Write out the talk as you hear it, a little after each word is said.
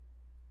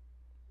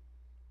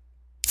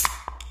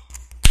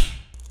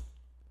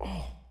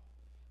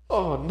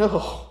Oh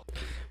no.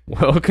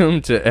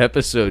 Welcome to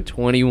episode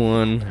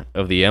 21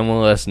 of the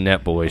MLS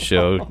Netboy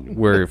Show.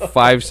 We're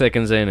 5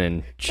 seconds in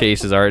and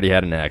Chase has already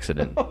had an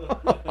accident.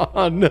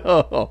 Oh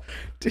no.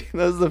 Dude,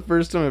 that was the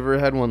first time I've ever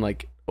had one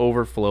like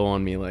overflow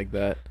on me like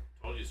that.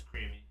 Told you it's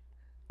creamy.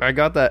 I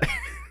got that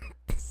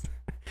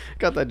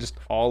got that just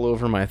all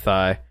over my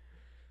thigh.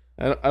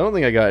 I don't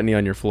think I got any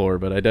on your floor,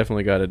 but I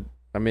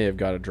may have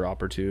got a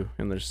drop or two,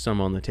 and there's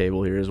some on the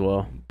table here as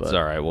well. But It's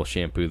alright, we'll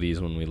shampoo these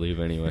when we leave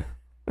anyway.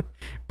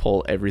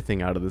 pull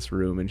everything out of this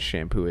room and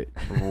shampoo it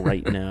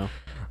right now.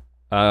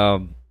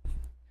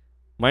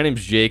 My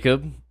name's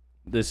Jacob.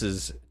 This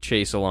is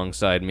Chase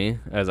alongside me,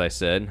 as I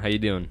said. How you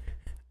doing?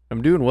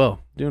 I'm doing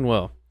well.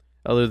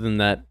 Other than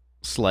that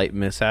slight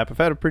mishap, I've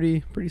had a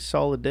pretty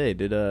solid day.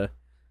 Did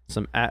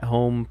some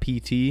at-home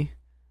PT,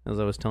 as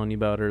I was telling you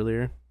about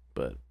earlier,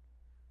 but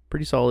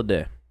pretty solid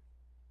day.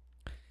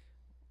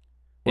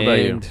 What about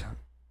you?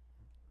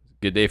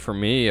 Good day for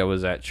me. I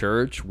was at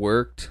church,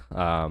 worked,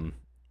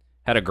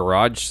 had a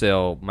garage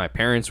sale. My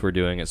parents were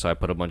doing it, so I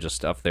put a bunch of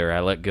stuff there.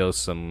 I let go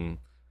some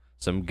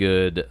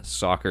good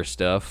soccer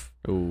stuff.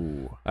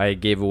 Ooh. I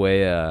gave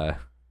away a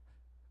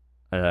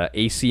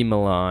AC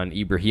Milan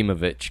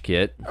Ibrahimovic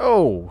kit.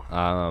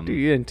 Oh, Dude,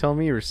 you didn't tell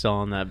me you were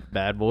selling that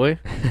bad boy.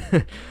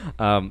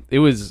 It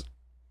was,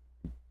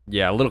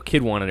 a little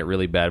kid wanted it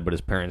really bad, but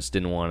his parents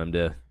didn't want him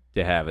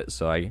to have it,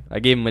 so I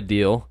gave him a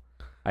deal.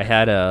 I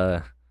had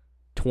a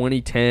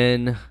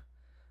 2010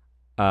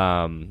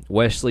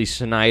 Wesley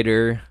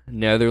Sneijder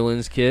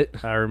Netherlands kit.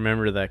 I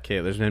remember that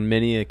kit. There's been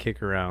many a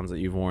kick-arounds that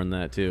you've worn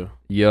that too.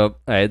 Yup.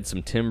 I had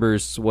some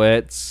Timbers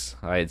sweats.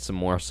 I had some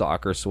more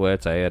soccer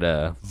sweats. I had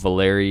a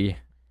Valeri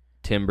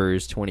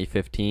Timbers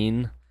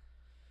 2015.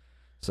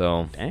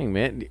 So Dang,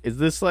 man. Is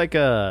this like we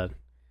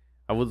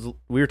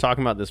were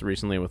talking about this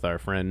recently with our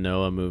friend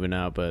Noah moving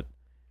out, but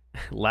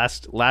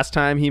last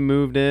time he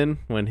moved in,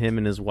 when him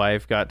and his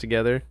wife got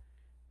together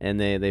and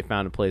they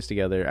found a place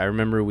together, I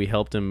remember we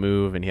helped him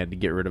move and he had to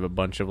get rid of a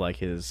bunch of like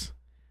his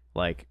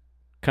like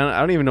kind of, I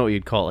don't even know what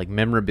you'd call it, like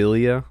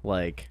memorabilia,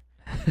 like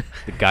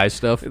the guy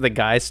stuff. the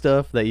guy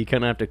stuff that you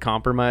kind of have to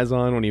compromise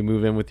on when you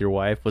move in with your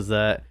wife. Was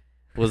that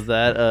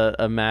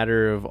a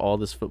matter of all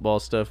this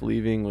football stuff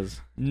leaving? Was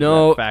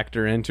No. that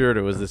factor into it,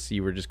 or was this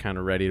you were just kind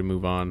of ready to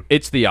move on?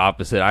 It's the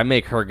opposite. I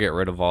make her get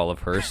rid of all of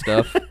her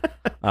stuff.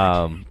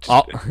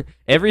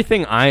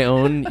 Everything I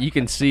own, you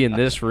can see in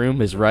this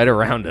room, is right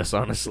around us,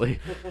 honestly,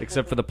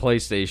 except for the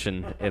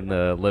PlayStation in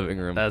the living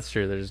room. That's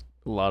true. There's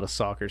a lot of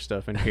soccer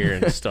stuff in here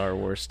and Star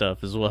Wars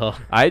stuff as well.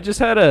 I just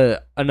had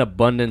an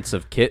abundance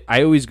of kit.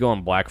 I always go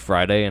on Black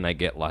Friday and I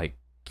get like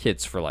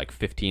kits for like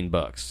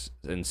 $15,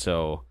 and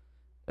so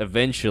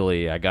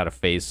eventually I got to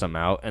phase some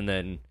out, and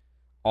then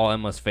all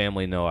MLS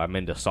family know I'm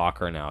into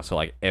soccer now, so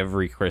like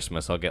every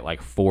Christmas I'll get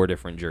like 4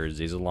 different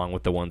jerseys along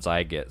with the ones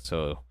I get,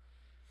 so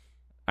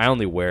I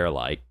only wear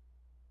like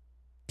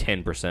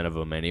 10% of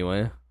them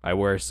anyway. I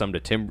wear some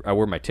to I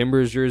wear my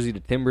Timbers jersey to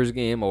Timbers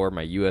game. I wear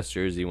my U.S.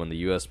 jersey when the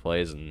U.S.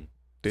 plays, and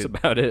that's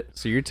about it.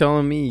 So you're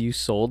telling me you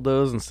sold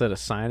those instead of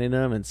signing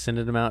them and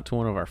sending them out to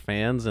one of our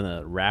fans in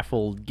a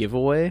raffle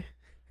giveaway?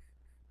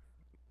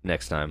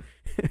 Next time.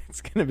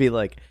 It's going to be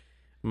like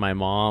my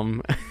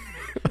mom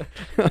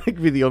like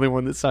be the only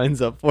one that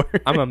signs up for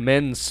it. I'm a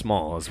men's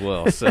small as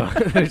well, so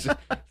there's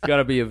got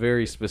to be a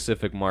very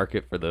specific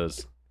market for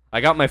those. I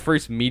got my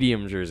first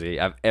medium jersey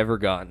I've ever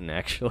gotten,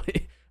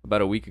 actually,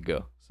 about a week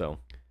ago. So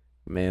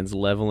man's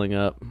leveling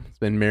up. He's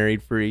been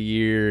married for a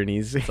year, and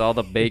it's all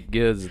the baked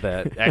goods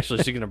that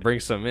actually she's gonna bring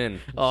some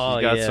in. Oh,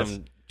 she's got yes.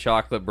 some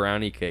chocolate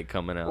brownie cake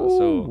coming out. Ooh.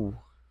 So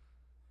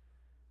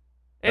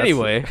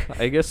anyway,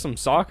 I guess some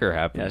soccer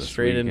happened. Yeah, this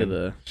straight into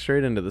weekend.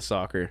 the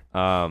soccer.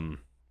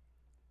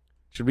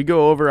 Should we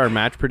go over our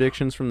match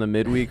predictions from the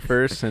midweek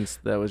first, since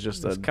that was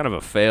just it's kind of a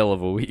fail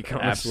of a week,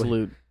 honestly.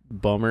 absolute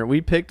bummer.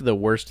 We picked the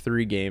worst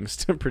 3 games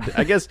to predict.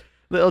 I guess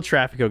the El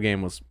Tráfico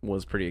game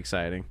was pretty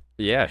exciting.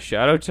 Yeah,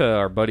 shout out to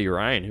our buddy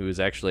Ryan, who was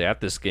actually at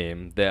this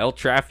game. The El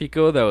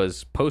Tráfico that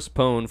was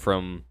postponed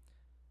from,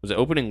 was it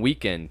opening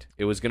weekend?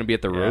 It was going to be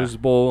at the Rose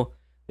Bowl.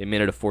 They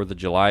made it a 4th of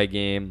July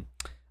game.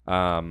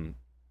 The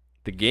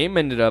game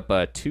ended up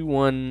a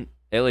 2-1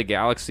 LA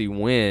Galaxy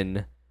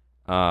win.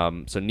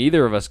 So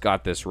neither of us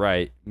got this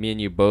right. Me and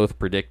you both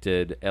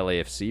predicted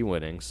LAFC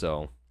winning,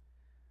 so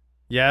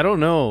Yeah, I don't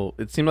know.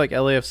 It seemed like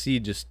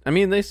LAFC just, I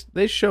mean,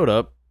 they showed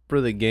up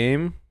for the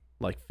game,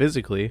 like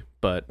physically,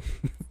 but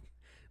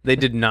they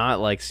did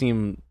not like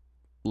seem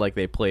like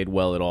they played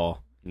well at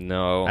all.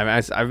 no. I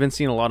mean, I've been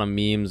seeing a lot of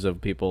memes of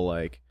people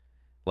like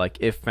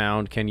if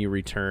found, can you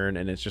return?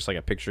 And it's just like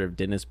a picture of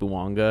Dennis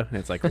Bouanga. And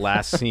it's like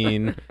last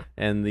scene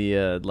and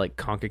the like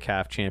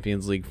CONCACAF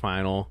Champions League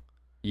final.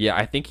 Yeah,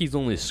 I think he's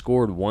only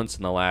scored once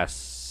in the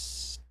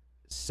last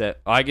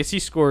set. I guess he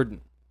scored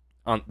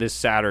on this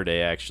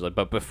Saturday, actually.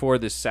 But before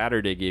this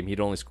Saturday game,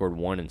 he'd only scored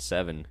 1 in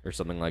 7 or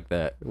something like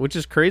that. Which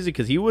is crazy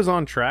because he was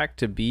on track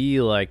to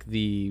be like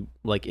the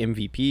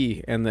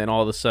MVP, and then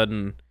all of a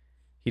sudden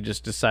he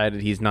just decided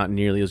he's not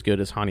nearly as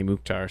good as Hani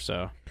Mukhtar.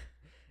 So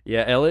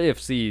Yeah,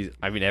 LAFC,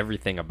 I mean,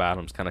 everything about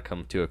him's kind of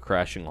come to a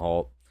crashing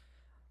halt.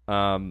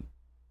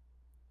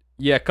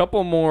 Yeah, a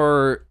couple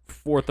more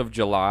 4th of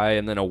July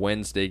and then a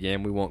Wednesday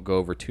game we won't go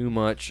over too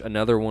much.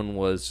 Another one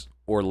was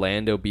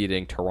Orlando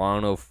beating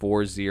Toronto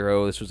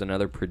 4-0. This was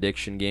another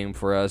prediction game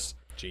for us.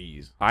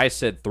 Jeez. I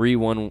said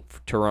 3-1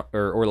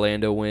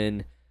 Orlando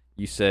win.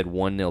 You said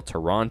 1-0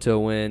 Toronto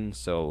win.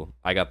 So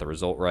I got the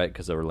result right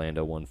because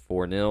Orlando won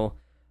 4-0.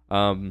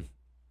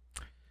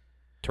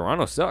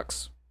 Toronto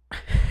sucks.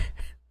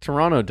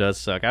 Toronto does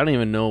suck. I don't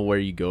even know where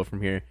you go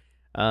from here.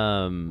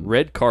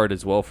 Red card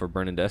as well for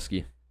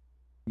Bernadeschi.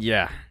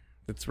 Yeah,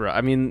 that's right. I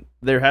mean,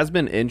 there has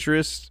been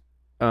interest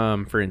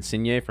for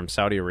Insigne from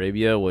Saudi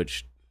Arabia,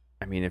 which,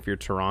 I mean, if you're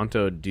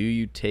Toronto, do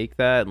you take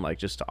that and like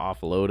just to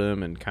offload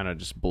him and kind of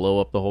just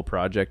blow up the whole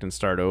project and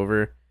start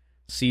over?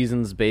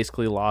 Season's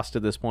basically lost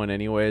at this point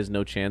anyways.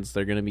 No chance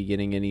they're going to be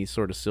getting any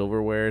sort of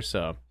silverware.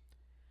 So,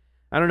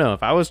 I don't know.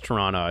 If I was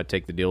Toronto, I'd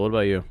take the deal. What about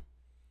you?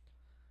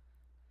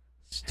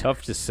 It's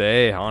tough to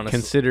say, honestly.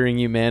 Considering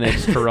you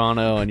manage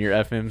Toronto and your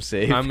FM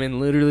save. I'm in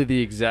literally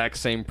the exact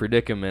same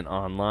predicament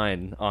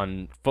online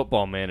on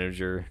Football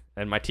Manager,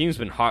 and my team's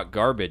been hot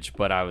garbage,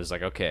 but I was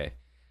like, okay,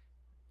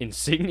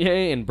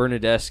 Insigne and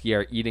Bernadeschi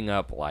are eating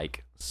up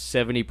like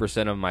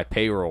 70% of my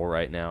payroll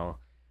right now.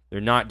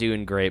 They're not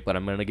doing great, but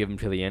I'm going to give them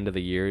to the end of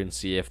the year and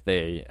see if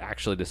they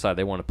actually decide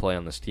they want to play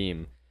on this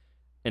team.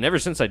 And ever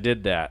since I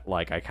did that,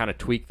 like, I kind of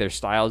tweaked their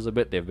styles a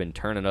bit. They've been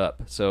turning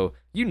up. So,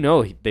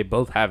 they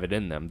both have it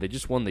in them. They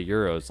just won the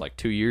Euros like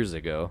 2 years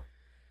ago.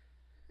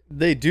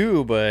 They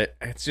do, but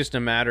it's just a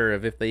matter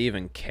of if they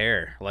even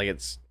care. Like,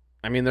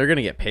 they're going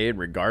to get paid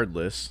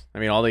regardless. I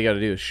mean, all they got to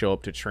do is show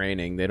up to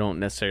training. They don't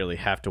necessarily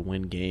have to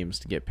win games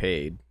to get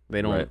paid.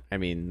 They don't,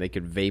 right. They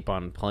could vape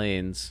on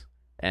planes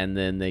and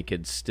then they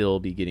could still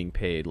be getting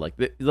paid. Like,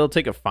 they'll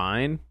take a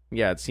fine.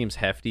 Yeah, it seems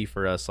hefty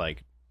for us,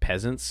 like,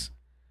 peasants.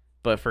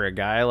 But for a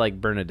guy like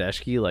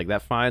Bernadeschi, like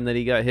that fine that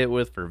he got hit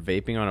with for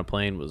vaping on a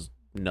plane was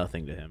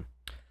nothing to him.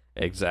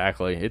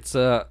 Exactly. It's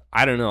I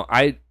don't know.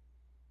 I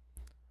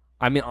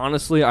mean,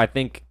 honestly, I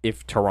think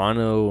if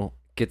Toronto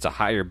gets a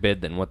higher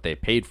bid than what they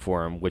paid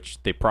for him,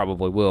 which they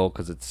probably will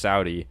because it's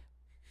Saudi,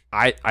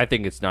 I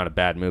think it's not a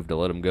bad move to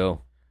let him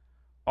go.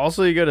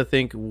 Also, you got to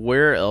think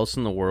where else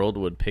in the world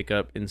would pick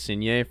up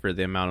Insigne for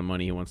the amount of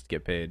money he wants to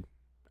get paid.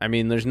 I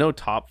mean, there's no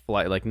top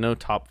flight, like no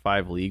top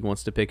 5 league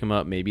wants to pick him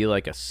up. Maybe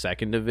like a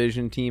second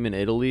division team in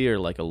Italy or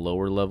like a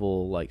lower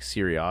level like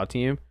Serie A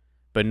team,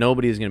 but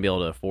nobody's going to be able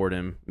to afford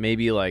him.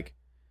 Maybe like,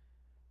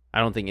 I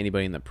don't think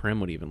anybody in the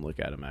Prem would even look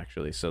at him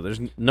actually. So there's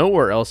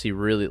nowhere else he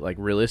really like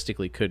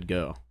realistically could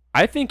go.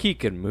 I think he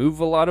could move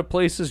a lot of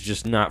places,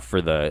 just not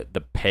for the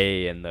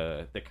pay and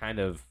the kind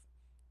of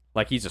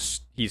like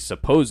he's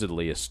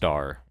supposedly a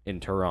star in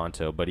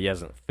Toronto, but he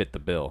hasn't fit the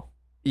bill.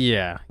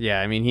 Yeah.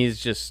 I mean,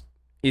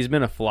 he's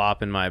been a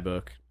flop in my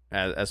book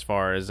as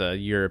far as a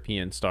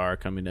European star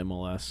coming to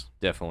MLS.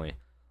 Definitely.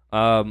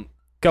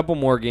 Couple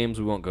more games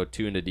we won't go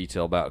too into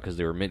detail about because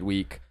they were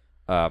midweek.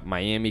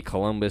 Miami,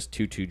 Columbus,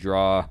 2-2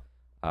 draw.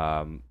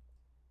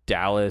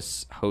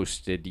 Dallas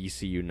hosted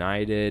DC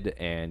United,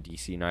 and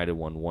DC United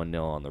won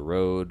 1-0 on the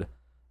road.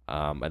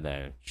 And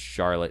then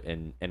Charlotte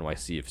and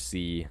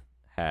NYCFC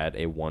had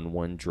a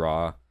 1-1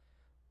 draw.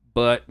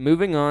 But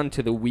moving on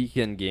to the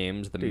weekend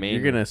games,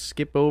 you're going to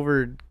skip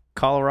over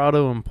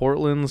Colorado and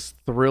Portland's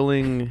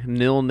thrilling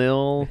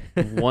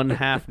 0-0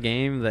 one-half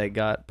game that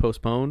got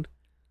postponed.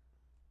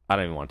 I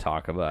don't even want to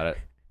talk about it.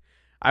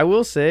 I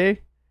will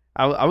say,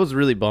 I was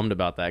really bummed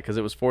about that because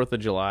it was 4th of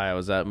July. I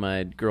was at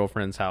my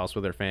girlfriend's house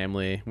with her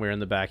family. We were in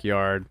the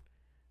backyard.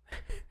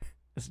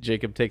 As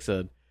Jacob takes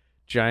a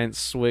giant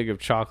swig of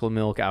chocolate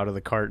milk out of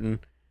the carton.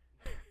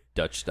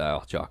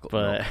 Dutch-style chocolate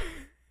milk.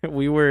 But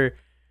we were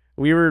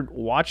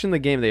watching the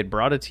game. They had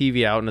brought a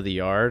TV out into the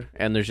yard,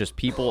 and there's just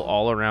people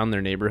all around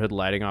their neighborhood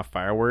lighting off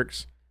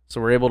fireworks. So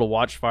we're able to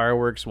watch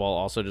fireworks while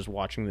also just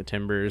watching the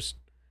Timbers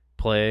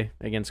play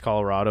against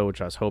Colorado,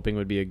 which I was hoping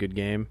would be a good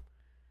game.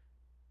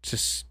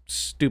 Just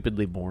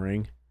stupidly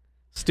boring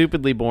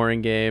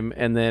game,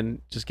 and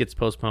then just gets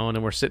postponed,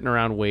 and we're sitting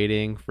around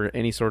waiting for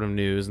any sort of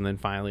news, and then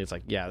finally it's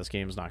like, yeah, this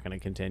game's not going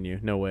to continue.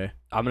 No way.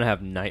 I'm going to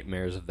have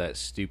nightmares of that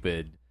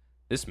stupid...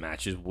 This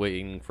match is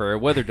waiting for a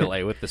weather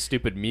delay with the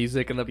stupid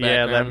music in the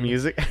background. Yeah, that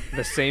music.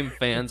 The same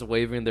fans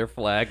waving their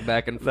flag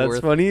back and forth.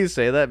 That's funny you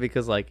say that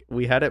because, like,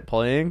 we had it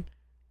playing,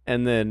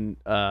 and then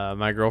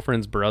my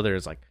girlfriend's brother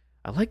is like,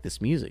 I like this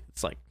music.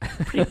 It's like,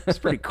 it's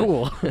pretty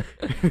cool.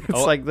 It's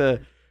like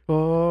the,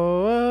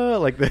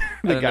 like the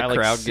guy the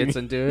crowd like, gets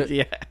into it.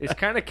 Yeah. It's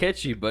kind of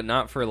catchy, but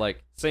not for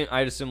like, I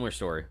had a similar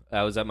story.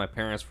 I was at my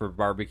parents' for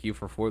barbecue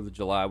for 4th of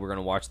July. We're going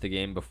to watch the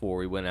game before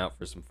we went out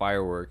for some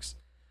fireworks.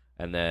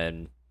 And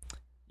then...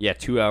 Yeah,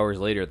 2 hours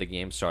later, the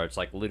game starts,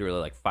 like, literally,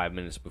 like, 5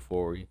 minutes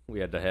before we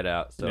had to head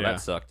out, so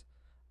that sucked.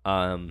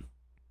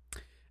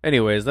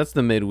 Anyways, that's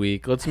the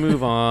midweek. Let's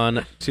move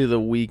on to the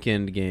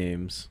weekend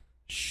games.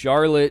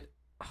 Charlotte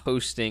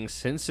hosting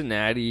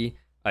Cincinnati,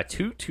 a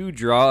 2-2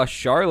 draw.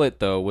 Charlotte,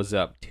 though, was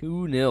up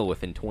 2-0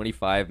 within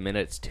 25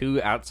 minutes.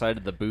 2 outside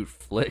of the boot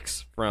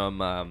flicks from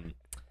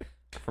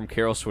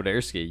Karol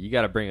Swiderski. You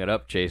got to bring it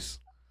up, Chase.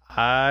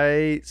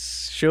 I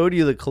showed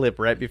you the clip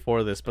right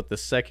before this, but the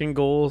second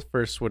goal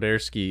for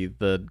Swiderski,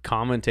 the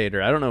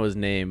commentator, I don't know his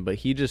name, but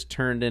he just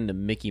turned into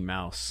Mickey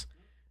Mouse.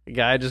 The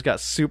guy just got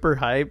super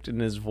hyped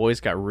and his voice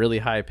got really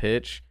high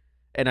pitch.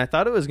 And I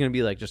thought it was going to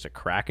be like just a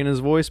crack in his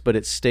voice, but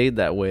it stayed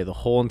that way the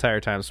whole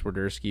entire time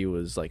Swiderski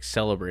was like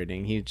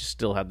celebrating. He just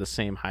still had the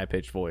same high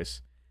pitched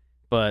voice.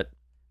 But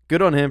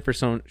good on him for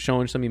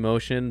showing some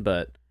emotion.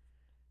 But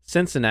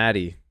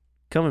Cincinnati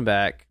coming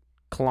back,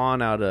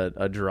 clawing out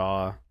a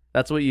draw.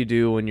 That's what you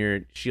do when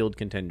you're Shield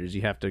contenders.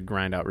 You have to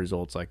grind out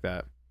results like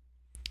that.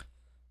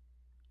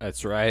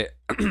 That's right.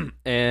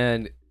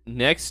 And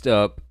next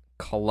up,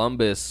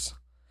 Columbus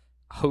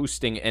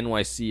hosting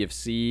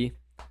NYCFC.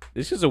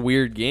 This is a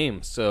weird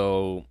game.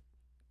 So,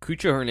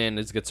 Cucho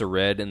Hernandez gets a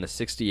red in the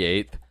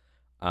 68th.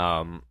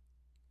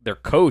 Their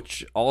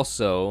coach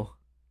also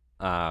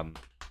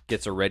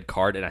gets a red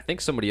card, and I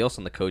think somebody else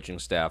on the coaching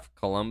staff.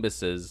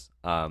 Columbus's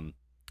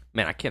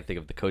man, I can't think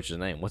of the coach's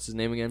name. What's his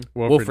name again?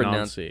 Wilfred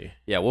Nancy.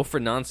 Yeah,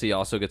 Wilfred Nancy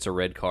also gets a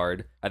red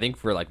card. I think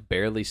for like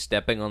barely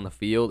stepping on the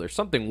field or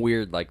something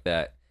weird like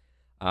that.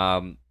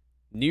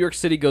 New York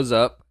City goes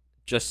up.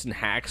 Justin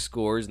Hack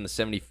scores in the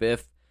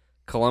 75th.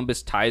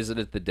 Columbus ties it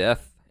at the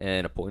death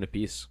and a point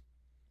apiece.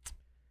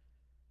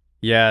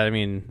 Yeah, I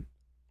mean,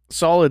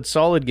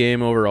 solid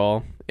game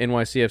overall.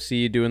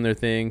 NYCFC doing their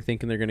thing,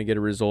 thinking they're going to get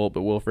a result,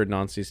 but Wilfred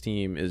Nancy's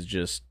team is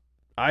just,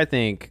 I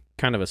think,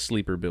 kind of a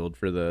sleeper build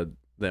for the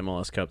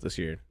MLS Cup this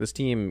year. This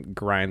team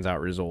grinds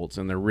out results,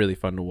 and they're really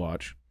fun to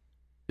watch.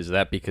 Is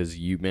that because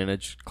you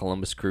manage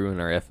Columbus Crew in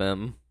our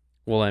FM?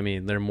 Well, I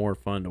mean, they're more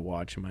fun to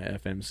watch in my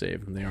FM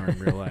save than they are in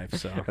real life.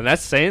 So, and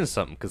that's saying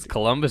something because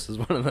Columbus is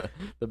one of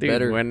the dude,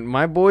 better. When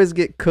my boys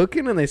get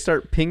cooking and they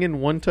start pinging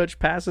one-touch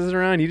passes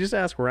around, you just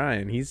ask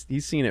Ryan. He's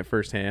seen it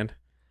firsthand.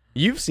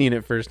 You've seen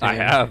it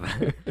firsthand. I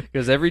have,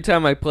 because every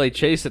time I play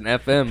Chase in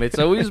FM, it's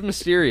always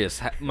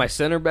mysterious. My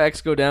center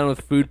backs go down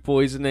with food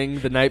poisoning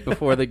the night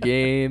before the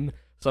game.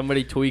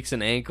 Somebody tweaks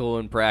an ankle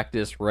in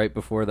practice right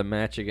before the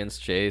match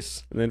against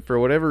Chase. And then for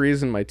whatever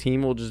reason, my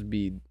team will just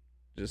be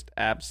just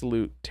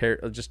absolute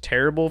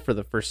terrible for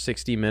the first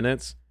 60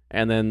 minutes.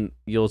 And then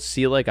you'll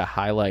see like a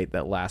highlight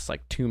that lasts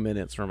like 2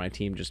 minutes where my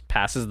team just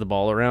passes the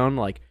ball around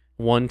like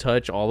one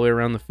touch all the way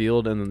around the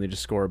field, and then they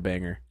just score a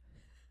banger.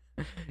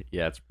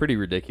 Yeah, it's pretty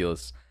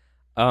ridiculous.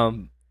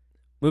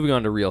 Moving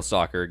on to real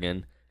soccer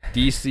again.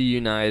 DC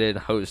United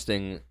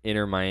hosting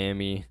Inter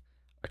Miami.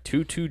 A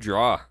 2-2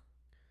 draw.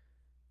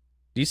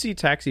 Do you see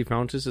Taxi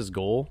Fountas'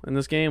 goal in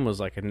this game was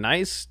like a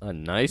nice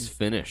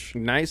finish.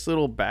 Nice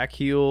little back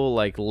heel,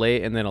 like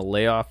lay, and then a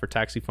layoff for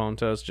Taxi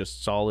Fountas,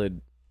 just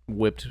solid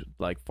whipped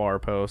like far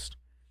post.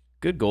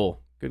 Good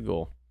goal.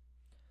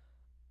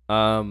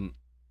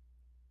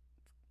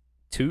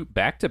 Two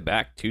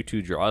back-to-back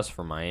 2-2 draws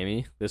for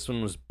Miami. This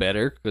one was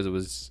better because it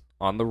was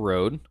on the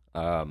road.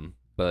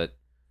 But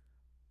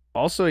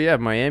also, yeah,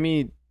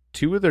 Miami,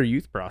 2 of their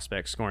youth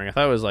prospects scoring. I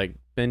thought it was like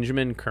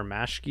Benjamin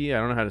Kermashki. I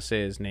don't know how to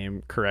say his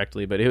name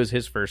correctly, but it was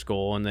his first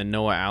goal, and then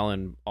Noah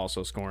Allen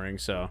also scoring.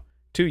 So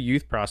 2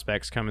 youth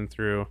prospects coming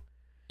through.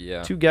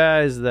 Yeah. 2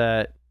 guys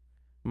that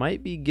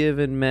might be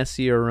giving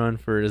Messi a run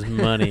for his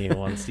money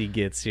once he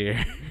gets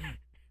here.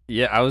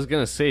 Yeah, I was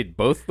going to say,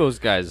 both those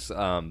guys,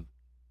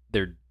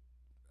 they're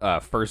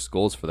first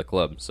goals for the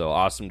club, so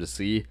awesome to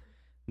see.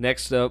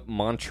 Next up,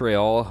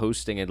 Montreal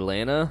hosting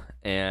Atlanta,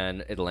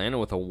 and Atlanta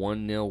with a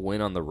 1-0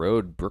 win on the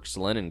road. Brooks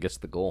Lennon gets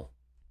the goal.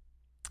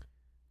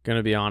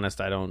 Gonna be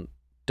honest, I don't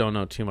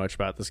know too much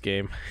about this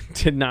game.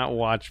 Did not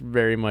watch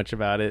very much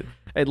about it.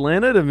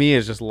 Atlanta to me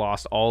has just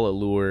lost all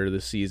allure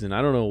this season.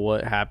 I don't know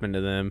what happened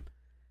to them.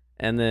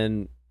 And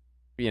then,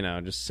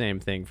 just same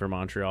thing for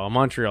Montreal.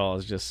 Montreal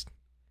has just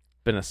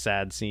been a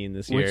sad scene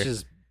this year.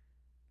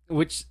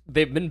 Which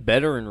they've been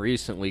better in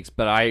recent weeks,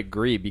 but I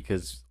agree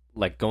because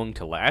like going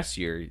to last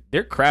year,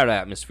 their crowd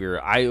atmosphere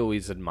I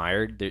always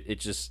admired.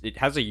 It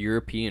has a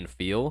European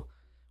feel,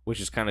 which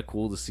is kind of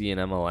cool to see in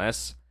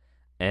MLS.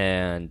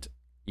 And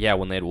yeah,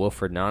 when they had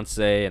Wilfred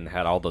Nancy and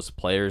had all those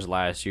players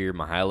last year,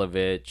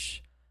 Mihailovic,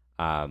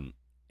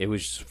 it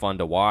was just fun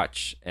to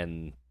watch.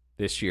 And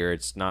this year,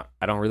 it's not.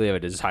 I don't really have a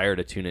desire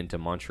to tune into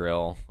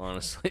Montreal,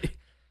 honestly.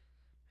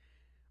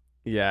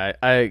 Yeah,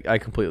 I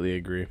completely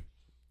agree.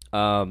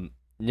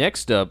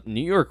 Next up,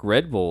 New York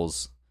Red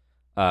Bulls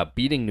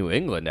beating New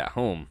England at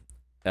home.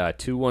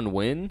 2-1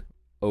 win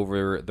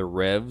over the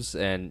Revs,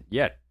 and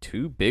yeah,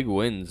 2 big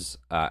wins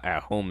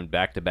at home in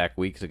back-to-back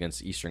weeks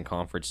against Eastern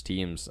Conference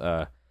teams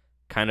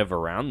kind of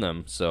around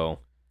them. So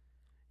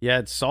yeah,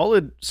 it's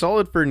solid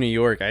for New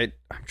York. I'm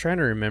trying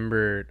to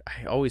remember.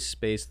 I always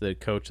space the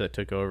coach that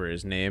took over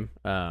his name.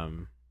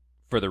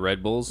 For the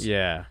Red Bulls?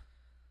 Yeah.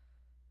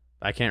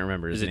 I can't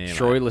remember his name. Is it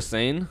Troy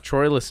Lesesne?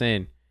 Troy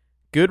Lesesne.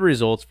 Good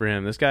results for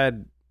him. This guy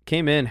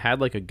came in,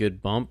 had like a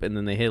good bump, and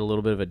then they hit a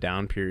little bit of a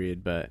down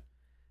period. But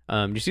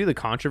do you see the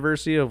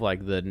controversy of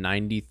like the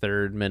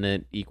 93rd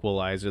minute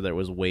equalizer that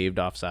was waved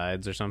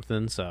offsides or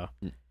something? So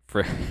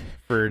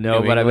for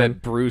No, New but I England.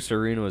 bet Bruce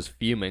Arena was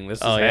fuming.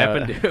 This has Oh, yeah.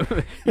 happened to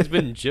him. He's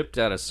been gypped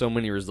out of so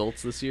many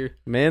results this year.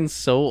 Man's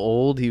so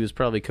old, he was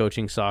probably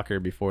coaching soccer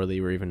before they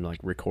were even like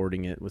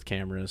recording it with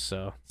cameras.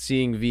 So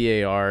seeing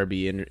VAR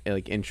be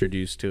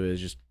introduced to it is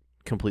just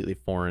completely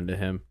foreign to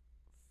him.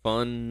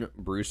 Fun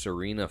Bruce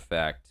Arena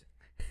fact.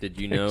 Did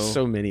you know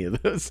So many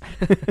of those.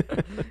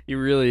 he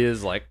really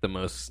is like the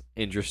most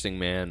interesting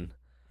man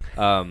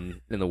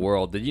in the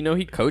world? Did you know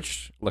he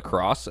coached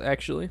lacrosse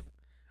actually?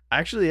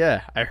 Actually,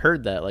 yeah, I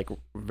heard that like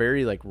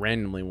very like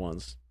randomly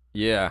once.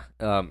 Yeah,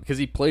 because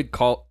he played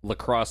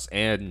lacrosse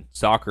and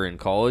soccer in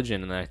college,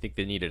 and then I think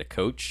they needed a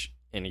coach,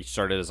 and he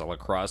started as a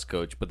lacrosse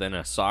coach, but then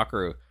a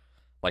soccer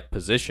like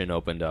position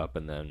opened up,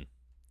 and then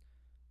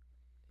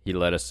he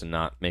led us to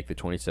not make the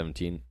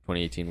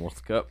 2018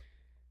 World Cup.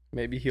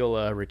 Maybe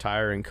he'll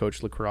retire and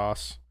coach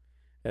lacrosse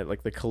at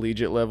like the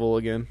collegiate level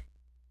again.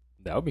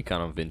 That would be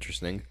kind of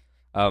interesting.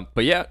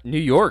 But yeah, New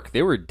York,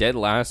 they were dead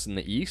last in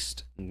the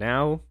East.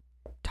 Now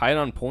tied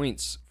on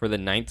points for the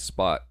 9th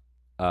spot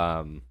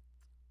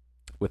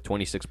with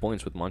 26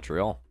 points with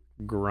Montreal.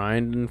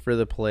 Grinding for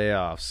the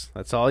playoffs.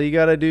 That's all you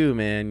got to do,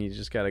 man. You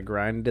just got to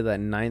grind to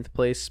that 9th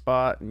place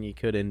spot, and you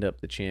could end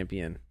up the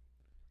champion.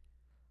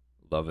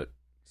 Love it,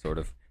 sort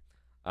of.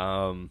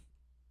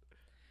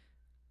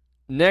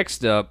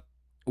 Next up,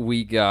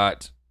 we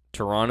got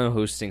Toronto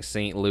hosting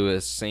St.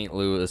 Louis. St.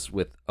 Louis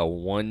with a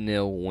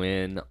 1-0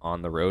 win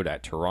on the road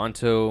at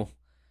Toronto.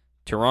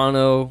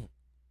 Toronto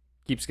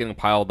keeps getting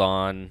piled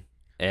on,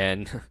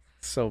 and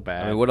So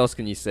bad. I mean, what else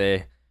can you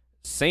say?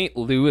 St.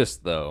 Louis,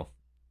 though,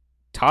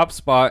 top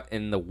spot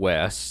in the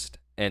West,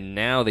 and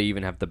now they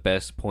even have the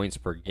best points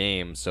per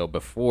game. So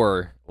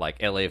before, like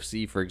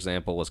LAFC, for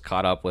example, was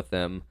caught up with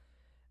them,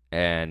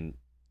 and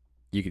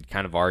you could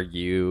kind of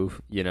argue,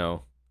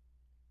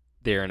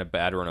 they're in a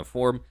bad run of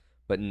form.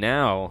 But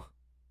now,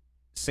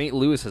 St.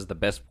 Louis has the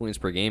best points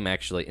per game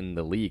actually in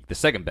the league, the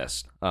second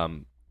best,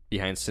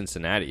 behind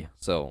Cincinnati.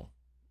 So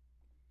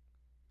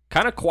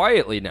kind of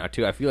quietly now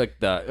too. I feel like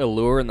the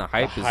allure and the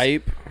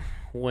hype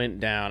went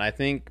down. I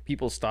think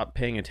people stopped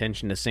paying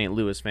attention to St.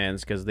 Louis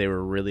fans because they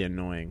were really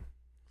annoying.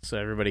 So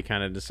everybody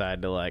kind of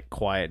decided to like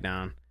quiet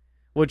down.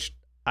 Which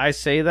I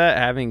say that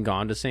having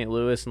gone to St.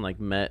 Louis and like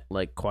met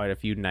like quite a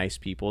few nice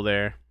people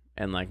there,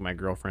 and like my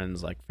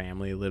girlfriend's like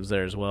family lives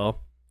there as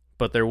well.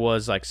 But there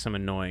was like some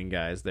annoying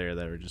guys there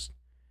that were just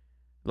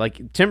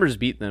like Timbers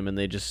beat them, and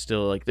they just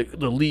still like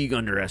the league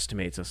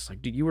underestimates us.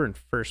 Like, dude, you were in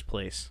first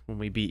place when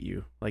we beat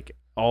you. Like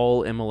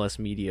all MLS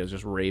media is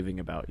just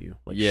raving about you.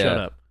 Like, shut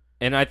up.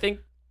 And I think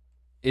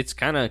it's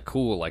kind of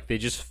cool. Like they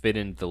just fit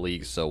into the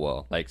league so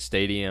well. Like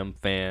stadium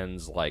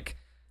fans, like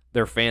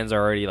their fans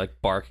are already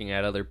like barking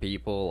at other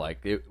people.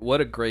 Like what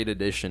a great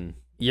addition.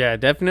 Yeah,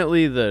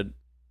 definitely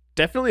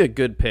a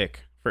good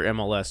pick for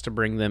MLS to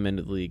bring them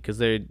into the league because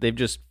they've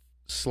just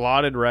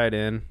slotted right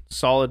in.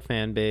 Solid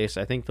fan base.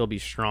 I think they'll be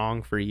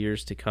strong for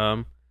years to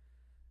come.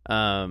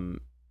 And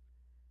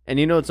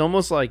it's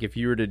almost like if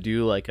you were to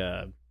do like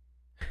I'm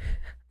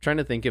trying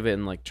to think of it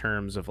in like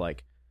terms of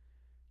like,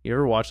 you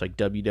ever watch like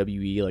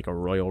WWE, like a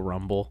Royal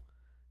Rumble?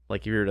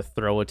 Like if you were to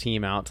throw a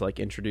team out to like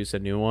introduce a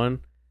new one,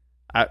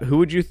 who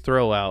would you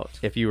throw out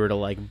if you were to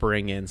like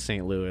bring in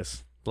St.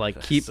 Louis? Like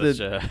keep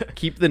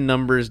the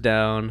numbers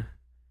down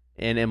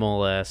in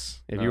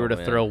MLS. If you were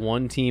to throw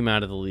one team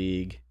out of the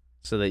league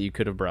so that you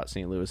could have brought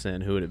St. Louis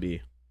in, who would it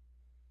be?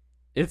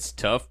 It's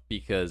tough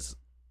because,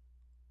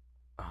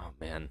 oh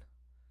man,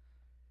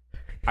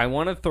 I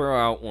want to throw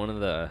out one of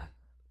the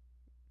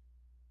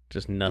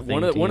just nothing.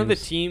 One of the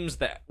teams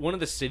one of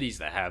the cities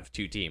that have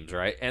two teams,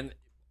 right? And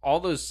all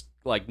those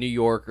like New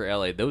York or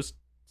LA, those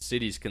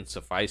cities can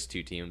suffice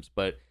two teams,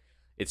 but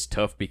it's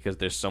tough because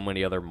there's so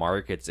many other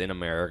markets in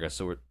America.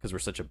 So because we're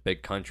such a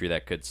big country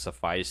that could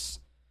suffice,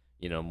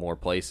 more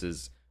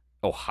places.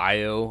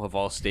 Ohio of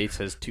all states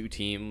has two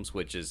teams,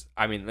 which is,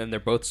 I mean, and they're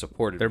both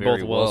supported. They're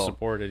very both well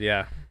supported.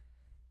 Yeah,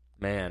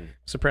 man.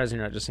 Surprised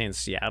you're not just saying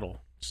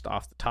Seattle, just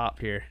off the top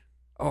here.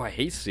 Oh, I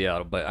hate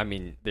Seattle, but I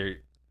mean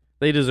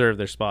they deserve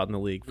their spot in the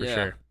league for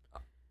sure.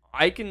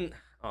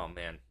 Oh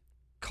man,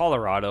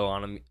 Colorado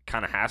on them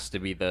kind of has to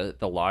be the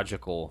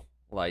logical,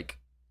 like.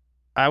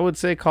 I would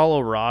say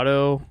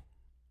Colorado,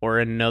 or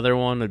another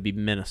one would be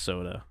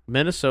Minnesota.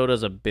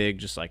 Minnesota's a big,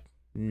 just like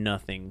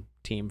nothing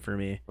team for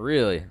me.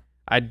 Really?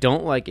 I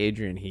don't like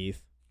Adrian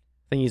Heath.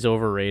 I think he's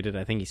overrated.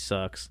 I think he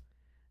sucks.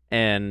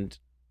 And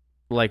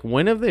like,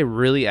 when have they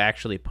really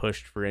actually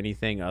pushed for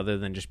anything other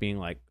than just being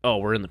like, oh,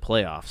 we're in the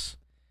playoffs?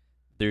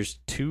 There's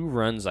two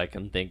runs I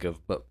can think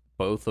of, but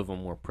both of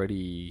them were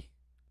pretty.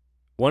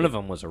 One of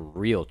them was a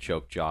real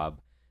choke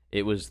job.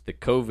 It was the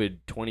COVID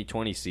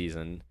 2020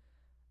 season.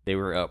 They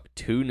were up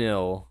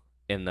 2-0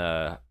 in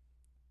the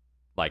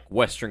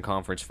Western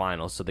Conference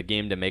Finals, so the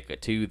game to make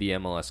it to the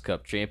MLS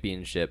Cup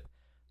Championship.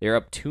 They're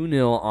up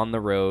 2-0 on the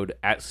road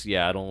at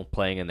Seattle,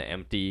 playing in the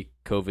empty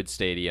COVID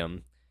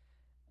stadium.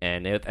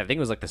 And I think it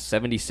was like the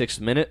 76th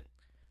minute.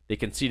 They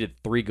conceded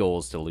 3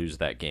 goals to lose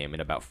that game in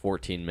about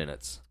 14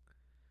 minutes.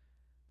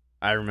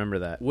 I remember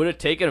that. Would have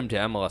taken them to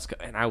MLS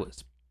Cup, and I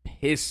was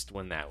pissed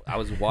when I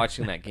was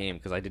watching that game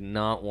because I did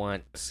not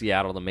want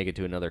Seattle to make it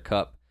to another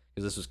cup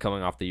because this was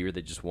coming off the year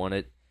they just won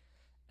it.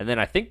 And then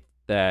I think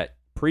that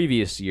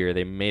previous year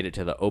they made it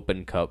to the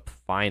Open Cup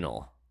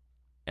final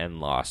and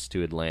lost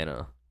to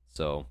Atlanta.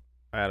 So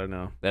I don't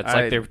know. that's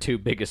like their two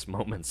biggest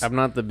moments. I'm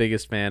not the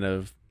biggest fan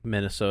of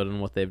Minnesota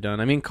and what they've done.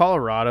 I mean,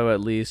 Colorado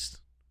at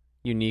least,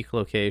 unique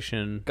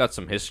location, Got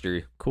some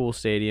history. cool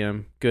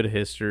stadium, good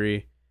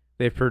history.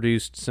 They've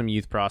produced some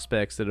youth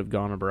prospects that have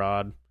gone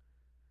abroad.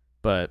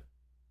 But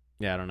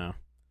yeah, I don't know.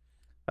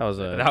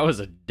 That was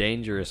a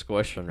dangerous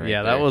question right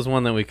there. that was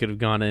one that we could have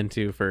gone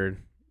into for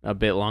a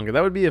bit longer.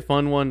 That would be a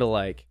fun one to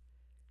like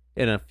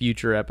in a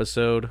future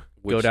episode go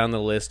Which- down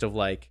the list of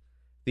like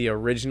the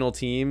original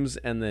teams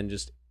and then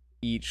just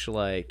each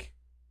like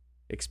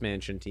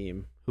expansion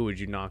team. Who would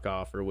you knock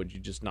off, or would you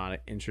just not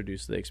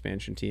introduce the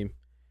expansion team?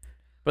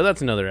 But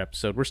that's another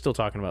episode. We're still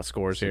talking about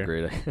scores That's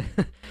here.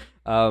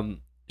 Great.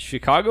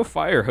 Chicago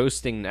Fire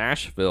hosting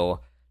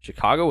Nashville.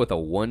 Chicago with a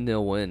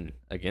 1-0 win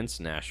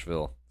against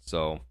Nashville.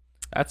 So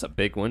that's a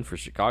big win for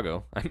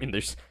Chicago. I mean,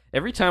 there's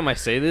every time I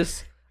say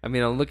this, I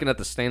mean, I'm looking at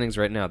the standings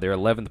right now. They're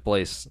 11th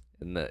place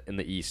in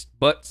the East.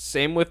 But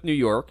same with New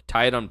York,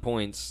 tied on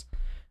points.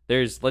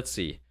 Let's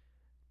see.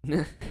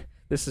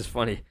 This is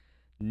funny.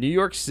 New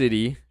York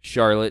City,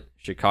 Charlotte,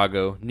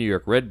 Chicago, New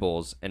York Red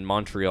Bulls, and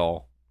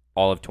Montreal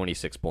all have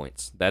 26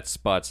 points. That's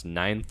spots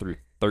 9 through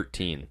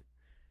 13.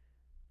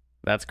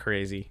 That's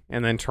crazy.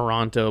 And then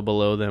Toronto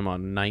below them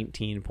on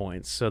 19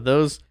 points. So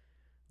those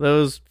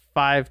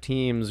 5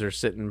 teams are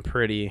sitting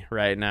pretty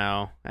right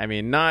now. I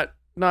mean, not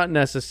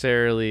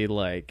necessarily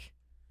like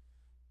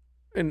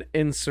an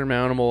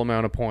insurmountable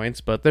amount of points,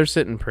 but they're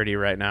sitting pretty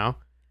right now.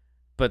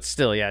 But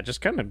still, yeah,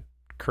 just kind of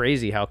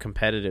crazy how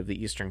competitive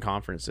the Eastern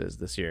Conference is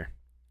this year.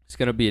 It's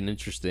going to be an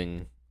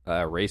interesting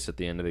race at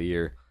the end of the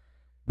year.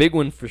 Big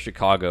one for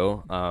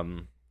Chicago.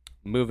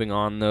 Moving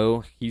on,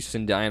 though,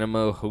 Houston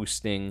Dynamo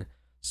hosting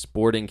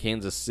Sporting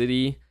Kansas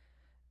City.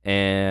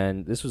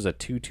 And this was a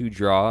 2-2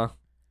 draw.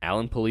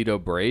 Alan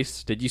Pulido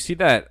brace. Did you see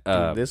that?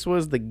 Dude, this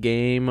was the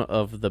game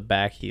of the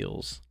back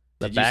heels.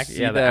 Did you see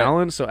that?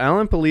 Alan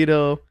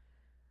Pulido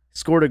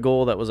scored a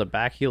goal that was a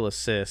back heel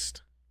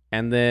assist.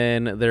 And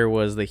then there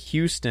was the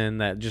Houston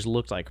that just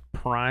looked like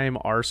prime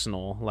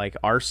Arsenal, like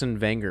Arsene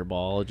Wenger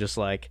ball, just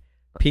like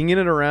pinging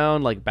it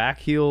around, like back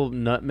heel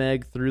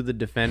nutmeg through the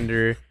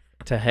defender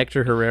to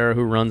Hector Herrera,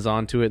 who runs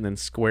onto it and then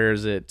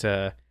squares it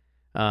to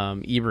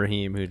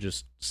Ibrahim, who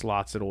just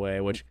slots it away.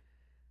 Which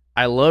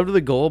I loved the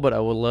goal, but I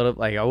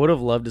would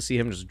have loved to see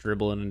him just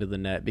dribble it into the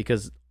net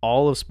because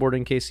all of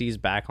Sporting KC's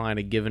backline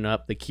had given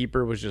up. The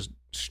keeper was just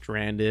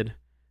stranded.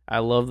 I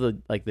love the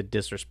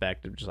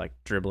disrespect of just like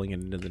dribbling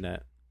it into the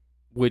net.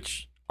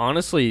 Which,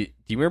 honestly,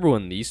 do you remember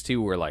when these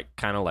two were like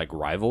kind of like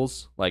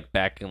rivals? Like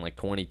back in like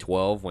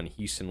 2012 when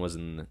Houston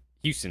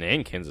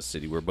and Kansas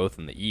City were both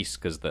in the East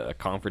because the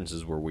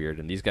conferences were weird.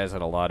 And these guys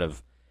had a lot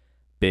of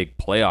big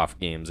playoff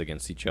games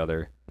against each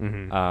other.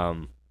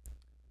 Mm-hmm.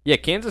 Yeah,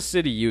 Kansas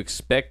City, you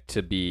expect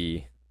to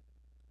be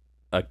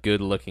a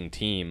good-looking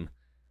team,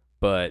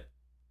 but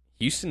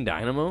Houston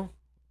Dynamo,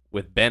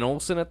 with Ben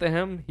Olsen at the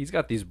helm, he's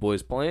got these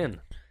boys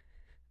playing.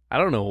 I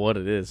don't know what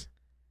it is.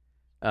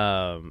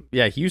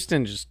 Yeah,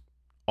 Houston just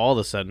all of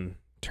a sudden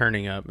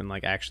turning up and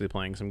like actually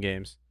playing some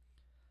games.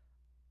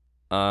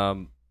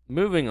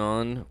 Moving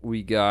on,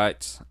 we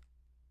got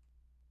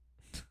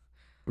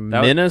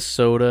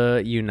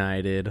Minnesota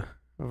United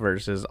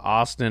versus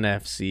Austin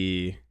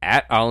FC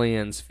at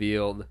Allianz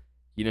Field.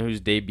 You know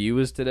whose debut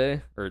was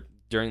today or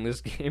during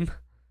this game?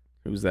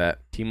 Who's that?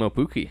 Timo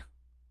Pukki.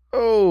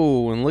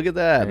 Oh, and look at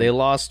that. Right. They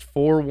lost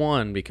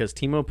 4-1 because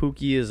Timo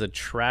Pukki is a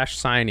trash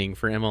signing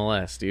for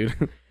MLS,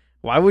 dude.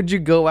 Why would you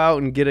go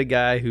out and get a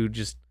guy who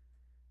just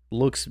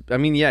looks... I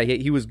mean, yeah,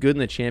 he was good in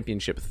the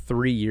championship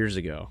 3 years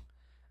ago.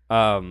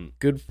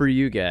 Good for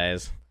you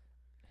guys.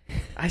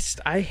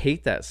 I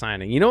hate that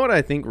signing. You know what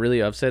I think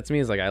really upsets me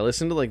is like I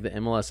listen to like the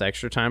MLS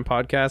Extra Time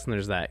podcast and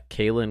there's that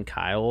Kaylin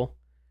Kyle,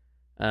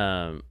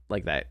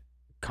 like that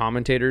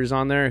commentators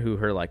on there who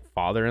her like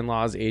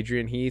father-in-law is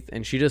Adrian Heath,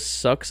 and she just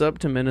sucks up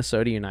to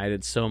Minnesota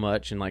United so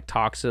much and like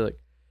talks to, like,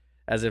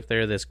 as if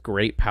they're this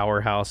great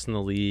powerhouse in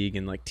the league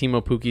and like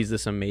Timo Pukki's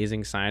this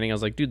amazing signing. I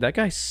was like, dude, that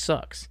guy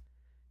sucks.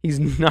 He's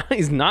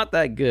not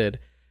that good.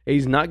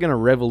 He's not going to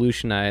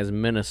revolutionize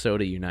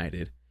Minnesota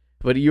United.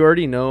 But you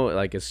already know,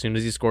 like, as soon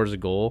as he scores a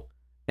goal,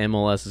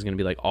 MLS is going to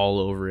be, like, all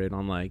over it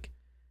on, like,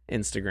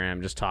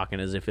 Instagram, just talking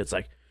as if it's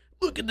like,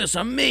 look at this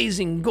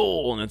amazing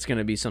goal, and it's going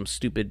to be some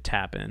stupid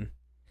tap-in.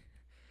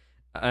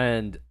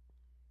 And,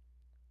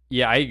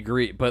 yeah, I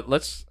agree. But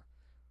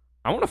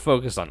I want to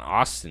focus on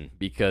Austin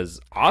because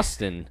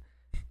Austin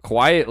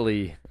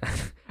quietly...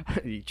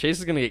 Chase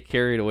is going to get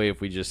carried away if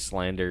we just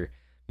slander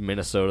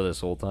Minnesota this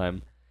whole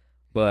time.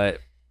 But...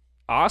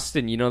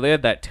 Austin, you know, they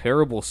had that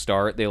terrible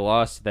start. They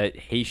lost to that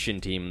Haitian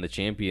team in the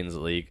Champions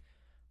League.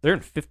 They're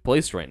in 5th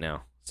place right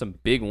now. Some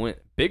big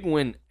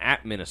win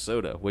at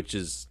Minnesota, which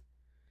is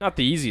not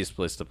the easiest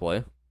place to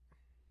play.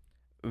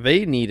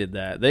 They needed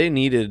that. They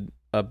needed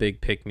a big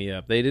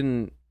pick-me-up. They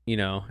didn't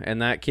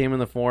and that came in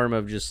the form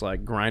of just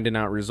like grinding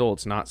out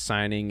results, not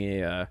signing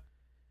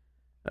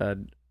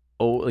an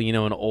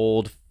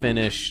old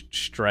Finnish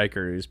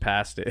striker who's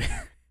past it.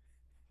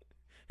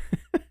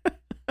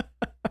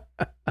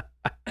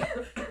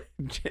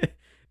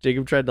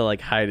 Jacob tried to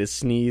like hide his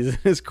sneeze.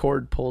 His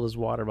cord pulled his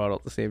water bottle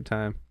at the same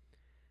time.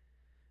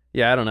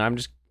 Yeah, I don't know.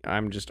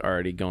 I'm just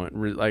already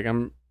going like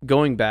I'm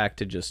going back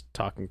to just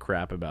talking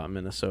crap about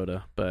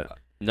Minnesota. But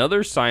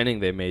another signing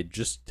they made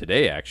just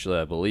today, actually,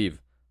 I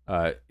believe,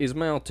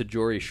 Ismail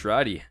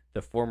Tajori-Shradi,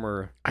 the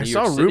former I New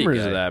saw York City rumors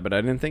guy, of that, but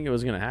I didn't think it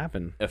was going to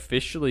happen.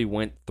 officially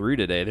went through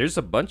today. There's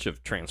a bunch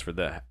of transfer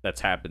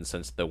that's happened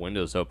since the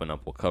windows open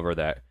up. We'll cover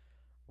that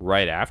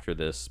right after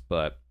this,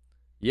 but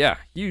yeah,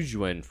 huge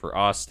win for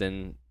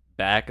Austin,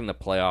 back in the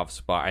playoff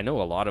spot. I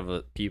know a lot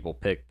of people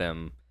picked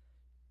them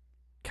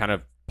kind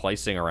of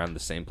placing around the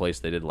same place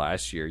they did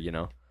last year,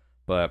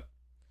 but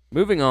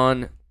moving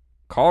on,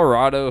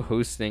 Colorado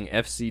hosting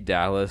FC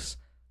Dallas.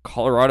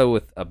 Colorado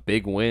with a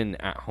big win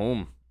at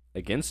home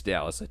against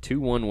Dallas, a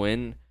 2-1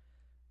 win.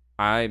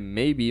 I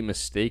may be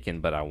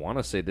mistaken, but I want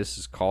to say this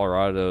is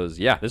Colorado's.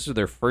 Yeah, this is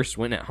their first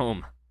win at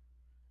home.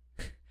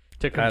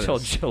 Took until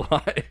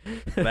July.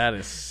 That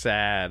is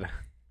sad.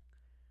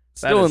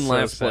 Still in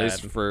last place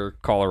for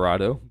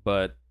Colorado,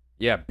 but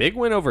yeah, big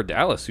win over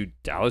Dallas, who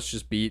Dallas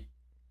just beat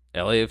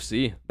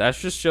LAFC. That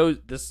just shows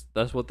this.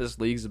 That's what this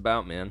league's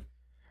about, man.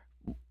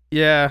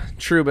 Yeah,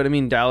 true, but I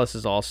mean Dallas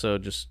is also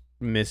just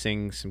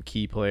missing some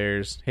key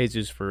players,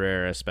 Jesus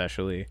Ferreira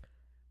especially.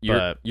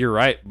 You're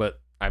right,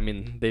 but I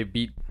mean they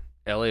beat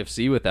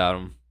LAFC without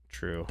him.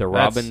 True. The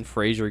Robin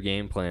Fraser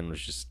game plan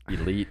was just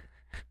elite.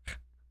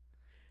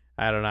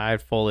 I don't know. I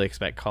fully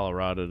expect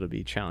Colorado to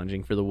be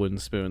challenging for the wooden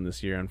spoon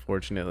this year,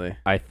 unfortunately.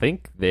 I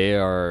think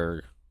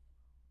I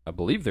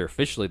believe they're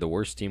officially the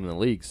worst team in the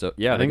league. So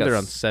yeah, I think they're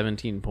on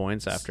 17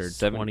 points after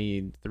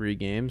 23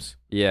 games.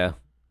 Yeah.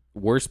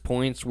 Worst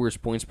points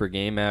per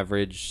game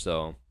average.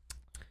 So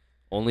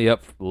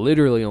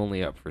literally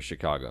only up for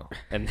Chicago.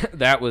 And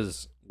that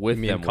was with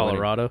them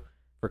Colorado. Winning.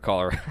 For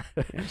Colorado.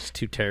 Yeah, just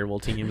two terrible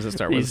teams that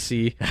start with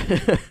C.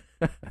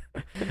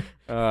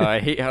 I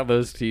hate how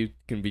those two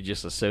can be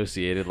just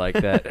associated like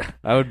that.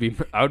 I would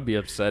be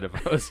upset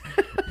if I was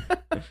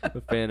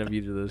a fan of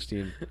either of those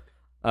teams.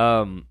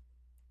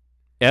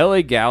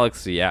 LA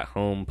Galaxy at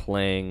home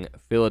playing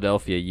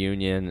Philadelphia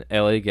Union.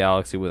 LA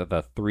Galaxy with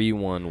a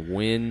 3-1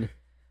 win.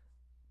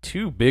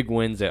 Two big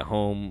wins at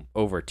home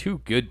over two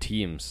good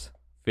teams,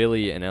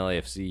 Philly and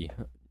LAFC.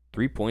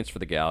 3 points for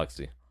the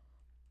Galaxy.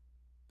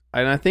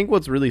 And I think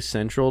what's really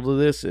central to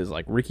this is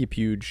like Ricky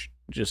Puig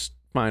just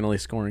finally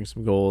scoring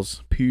some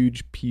goals.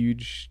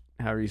 Puig,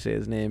 however you say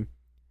his name.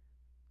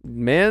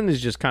 Man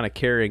is just kind of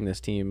carrying this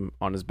team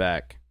on his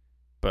back.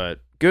 But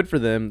good for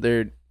them.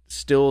 They're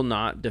still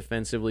not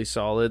defensively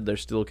solid. They're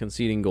still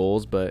conceding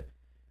goals, but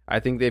I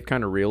think they've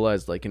kind of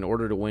realized like in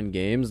order to win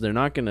games, they're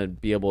not going to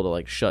be able to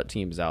like shut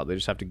teams out. They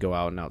just have to go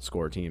out and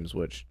outscore teams,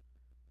 which,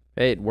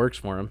 hey, it works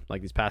for them.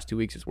 Like these past 2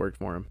 weeks, it's worked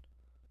for them.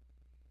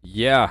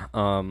 Yeah.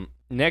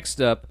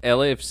 Next up,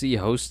 LAFC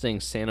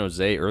hosting San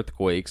Jose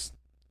Earthquakes.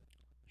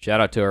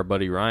 Shout out to our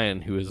buddy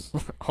Ryan, who is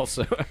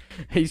also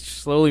he's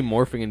slowly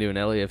morphing into an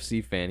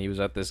LAFC fan. He was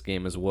at this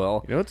game as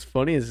well. You know what's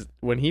funny is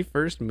when he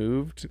first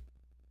moved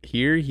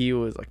here, he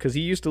was like, because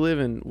he used to live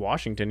in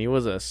Washington. He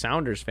was a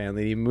Sounders fan.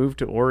 Then he moved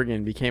to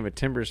Oregon, became a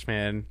Timbers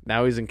fan.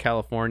 Now he's in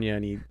California,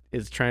 and he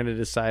is trying to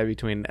decide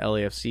between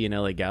LAFC and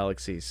LA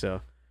Galaxy.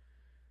 So,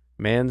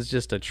 man's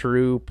just a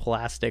true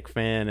plastic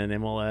fan in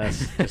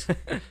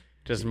MLS.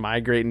 Just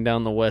migrating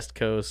down the West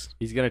Coast.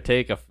 He's gonna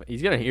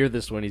hear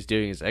this when he's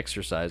doing his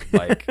exercise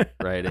bike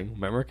riding.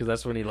 Remember, because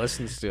that's when he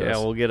listens to us.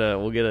 Yeah,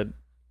 we'll get a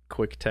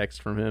quick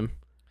text from him.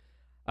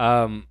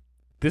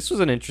 This was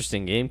an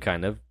interesting game,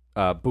 kind of.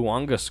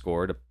 Buanga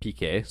scored a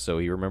PK, so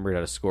he remembered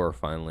how to score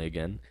finally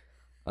again.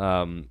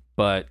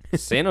 But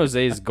San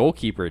Jose's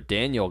goalkeeper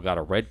Daniel got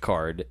a red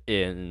card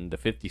in the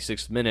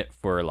 56th minute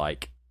for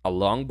like a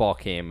long ball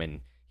came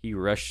and he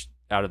rushed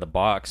out of the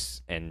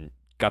box and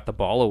got the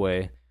ball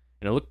away.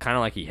 And it looked kind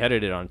of like he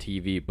headed it on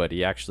TV, but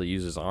he actually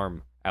used his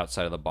arm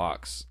outside of the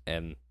box,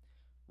 and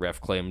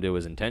ref claimed it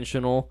was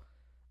intentional.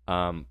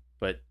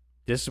 But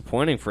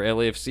disappointing for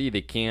LAFC.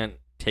 They can't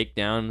take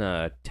down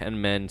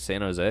 10-men San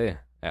Jose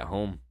at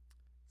home.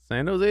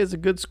 San Jose is a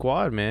good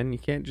squad, man. You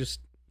can't just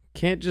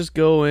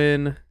go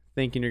in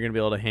thinking you're going to be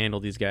able to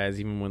handle these guys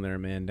even when they're a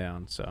man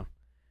down. So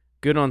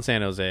good on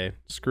San Jose.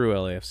 Screw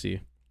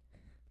LAFC.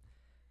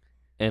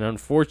 And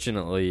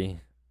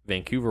unfortunately,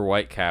 Vancouver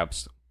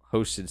Whitecaps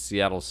hosted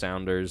Seattle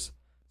Sounders.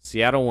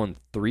 Seattle won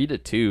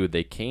 3-2.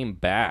 They came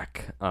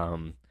back.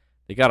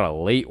 They got a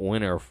late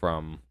winner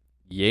from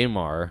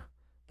Yeimar,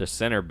 the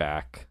center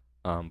back.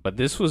 But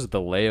this was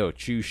the Leo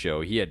Chu show.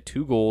 He had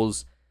 2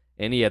 goals,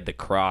 and he had the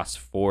cross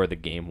for the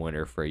game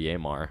winner for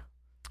Yeimar.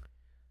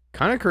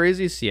 Kind of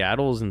crazy.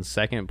 Seattle's in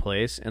second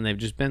place, and they've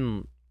just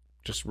been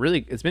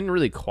it's been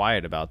really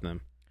quiet about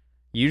them.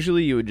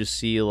 Usually you would just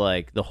see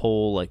like the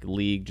whole like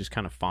league just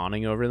kind of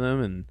fawning over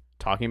them and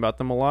talking about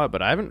them a lot,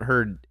 but I haven't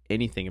heard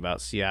anything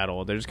about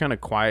Seattle. They're just kind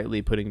of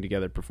quietly putting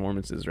together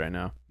performances right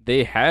now.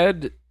 They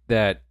had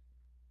that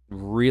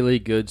really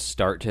good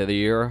start to the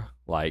year,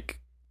 like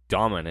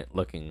dominant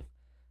looking,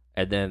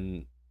 and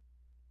then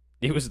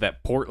it was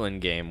that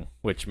Portland game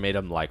which made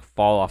them like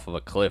fall off of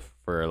a cliff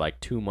for like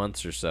 2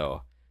 months or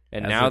so,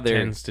 and As now it they're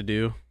tends to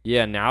do.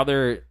 now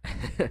they're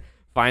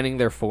finding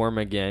their form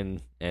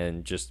again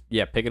and just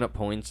picking up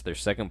points. They're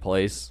second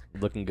place,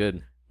 looking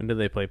good. When do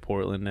they play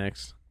Portland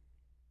next?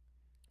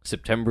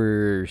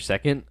 September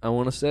 2nd, I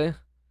want to say.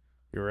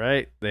 You're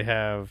right. They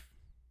have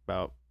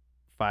about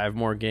 5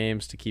 more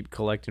games to keep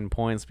collecting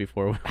points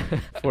before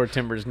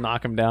Timbers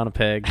knock them down a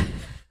peg.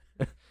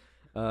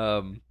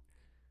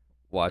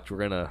 Watch, we're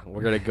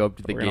gonna go up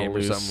to the We're gonna game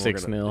or lose something.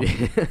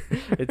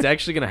 6-0. It's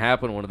actually gonna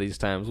happen one of these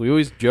times. We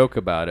always joke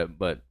about it,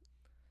 but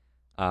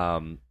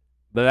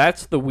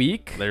that's the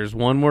week. There's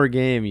one more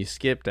game you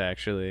skipped,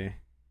 actually,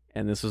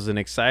 and this was an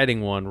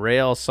exciting one.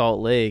 Real Salt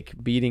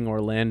Lake beating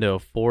Orlando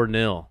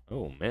 4-0.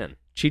 Oh man,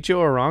 Chicho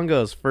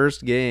Arango's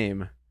first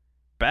game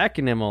back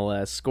in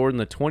MLS, scored in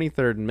the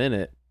 23rd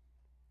minute,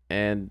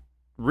 and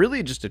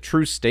really just a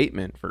true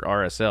statement for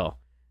RSL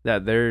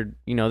that they're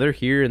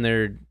here and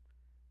they're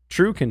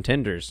true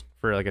contenders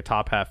for like a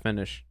top half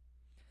finish.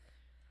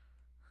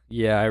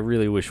 Yeah, I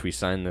really wish we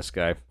signed this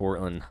guy,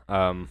 Portland.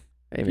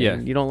 Hey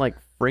man, you don't like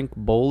Frank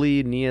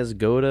Boley, Nias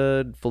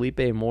Goda,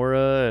 Felipe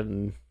Mora,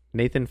 and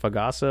Nathan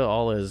Fagasa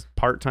all as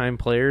part-time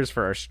players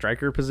for our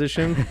striker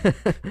position?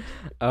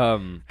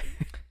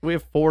 We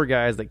have 4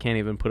 guys that can't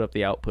even put up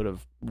the output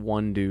of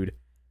one dude.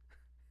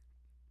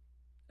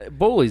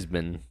 Boley's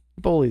been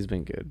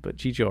good, but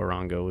Chicho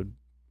Arango would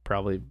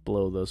probably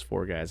blow those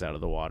 4 guys out of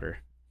the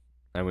water.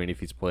 I mean, if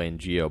he's playing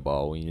Geo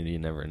Ball, you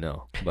never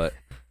know. But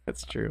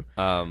that's true.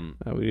 We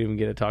didn't even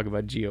get to talk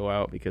about Gio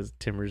out because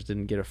Timbers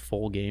didn't get a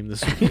full game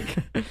this week.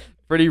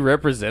 Pretty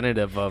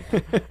representative of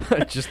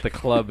just the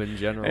club in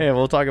general. Hey,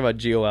 we'll talk about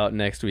Gio out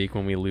next week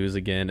when we lose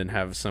again and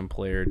have some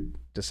player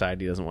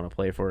decide he doesn't want to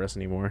play for us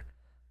anymore.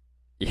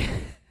 Yeah.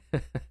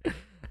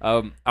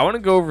 I want to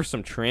go over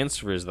some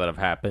transfers that have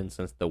happened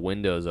since the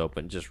window's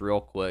open, just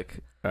real quick.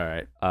 All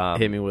right.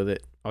 Hit me with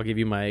it. I'll give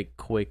you my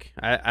quick...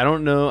 I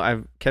don't know.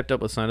 I've kept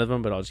up with some of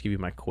them, but I'll just give you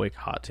my quick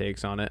hot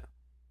takes on it.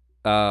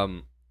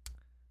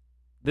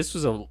 This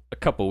was a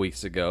couple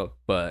weeks ago,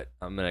 but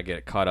I'm going to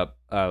get caught up.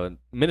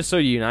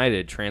 Minnesota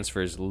United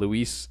transfers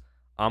Luis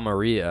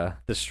Amaria,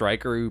 the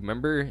striker.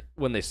 Remember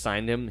when they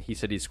signed him, he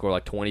said he'd score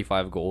like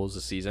 25 goals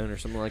a season or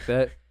something like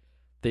that?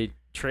 They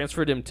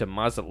transferred him to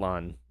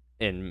Mazatlan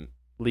in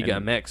Liga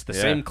MX, the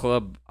same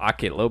club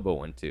Ake Lobo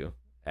went to,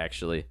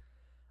 actually.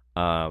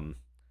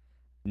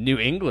 New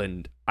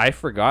England, I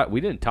forgot. We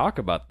didn't talk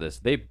about this.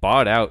 They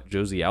bought out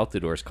Josie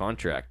Altidor's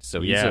contract. So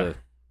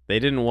they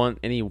didn't want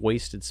any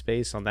wasted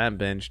space on that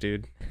bench,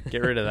 dude.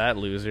 Get rid of that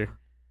loser.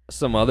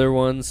 Some other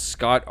ones,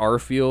 Scott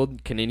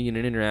Arfield, Canadian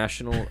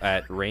international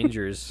at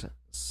Rangers,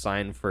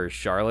 signed for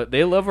Charlotte.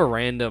 They love a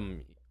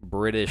random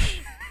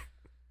British.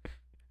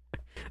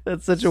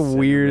 That's such a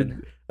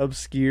weird,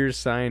 obscure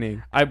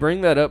signing. I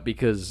bring that up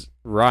because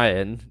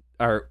Ryan,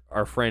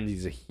 our friend,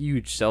 he's a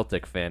huge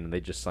Celtic fan, and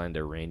they just signed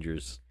a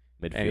Rangers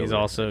midfielder. And he's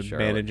also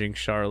managing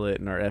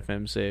Charlotte in our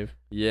FM save.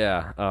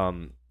 Yeah.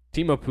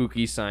 Timo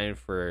Pukki signed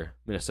for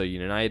Minnesota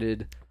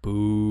United.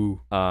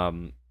 Boo.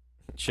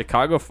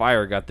 Chicago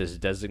Fire got this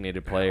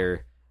designated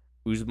player,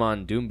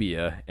 Ousmane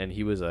Doumbia, and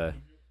he was a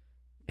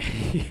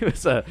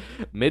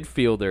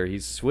midfielder.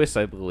 He's Swiss,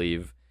 I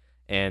believe,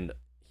 and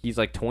he's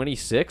like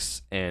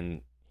 26,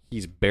 and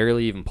he's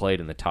barely even played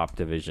in the top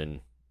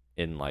division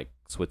in like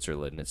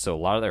Switzerland. And so a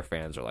lot of their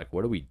fans are like,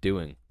 "What are we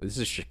doing? This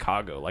is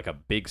Chicago, like a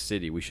big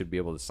city. We should be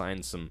able to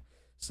sign some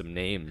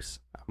names."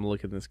 I'm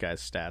looking this guy's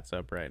stats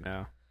up right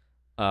now.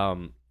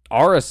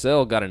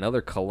 RSL got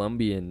another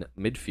Colombian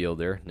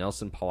midfielder,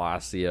 Nelson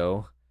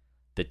Palacio.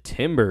 The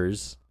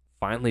Timbers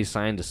finally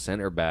signed a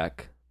center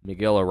back,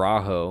 Miguel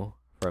Araujo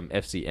from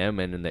FC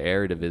Emmen in the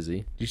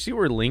Eredivisie. Do you see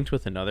we're linked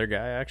with another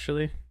guy,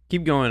 actually?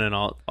 Keep going, and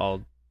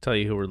I'll tell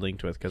you who we're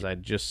linked with, because I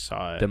just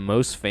saw it. The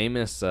most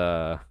famous,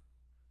 we'll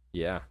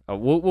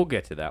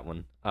get to that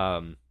one.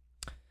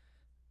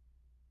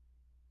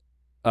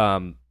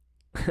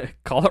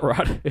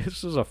 Colorado,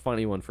 this was a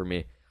funny one for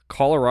me.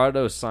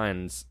 Colorado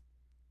signs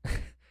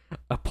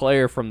a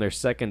player from their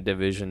second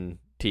division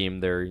team,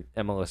 their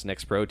MLS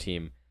Next Pro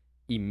team,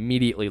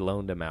 immediately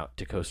loaned him out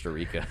to Costa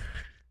Rica,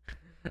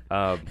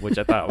 which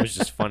I thought was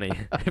just funny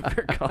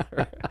for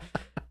Colorado.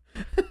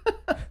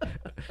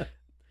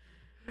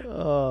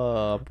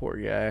 Oh, poor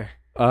guy.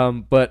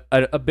 But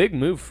a big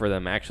move for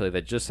them, actually,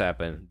 that just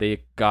happened.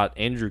 They got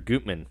Andrew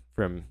Gutman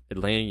from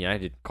Atlanta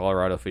United.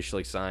 Colorado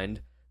officially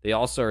signed. They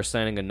also are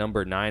signing a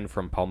number 9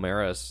 from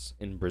Palmeiras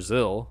in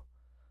Brazil.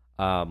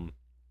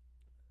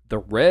 The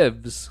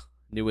Revs,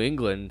 New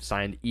England,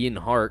 signed Ian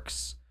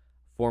Harkes,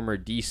 former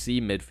DC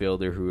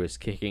midfielder who is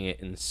kicking it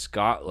in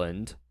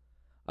Scotland.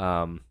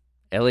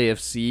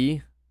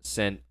 LAFC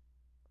sent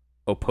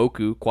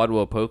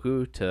Kwadwo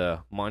Opoku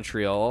to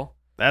Montreal.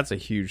 That's a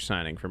huge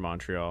signing for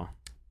Montreal.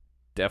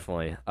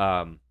 Definitely.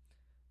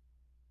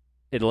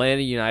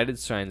 Atlanta United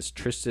signs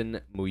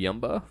Tristan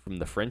Muyumba from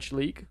the French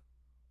league.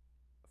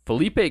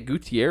 Felipe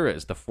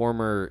Gutierrez, the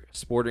former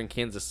Sporting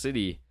Kansas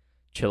City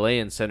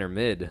Chilean center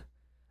mid,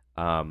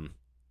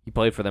 he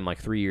played for them like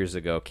 3 years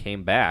ago,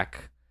 came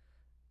back,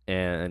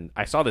 and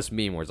I saw this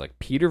meme where it's like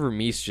Peter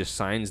Vermees just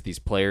signs these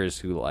players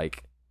who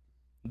like,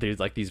 there's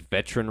like these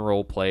veteran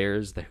role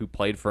players who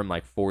played for him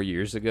like 4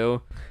 years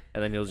ago,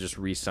 and then he'll just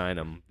re-sign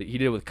them. He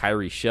did it with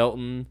Kyrie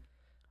Shelton.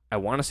 I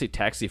want to say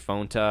Taxi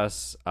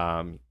Fontas,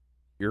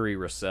 Yuri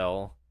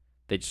Russell.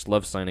 They just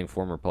love signing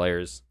former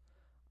players.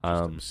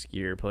 Just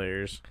obscure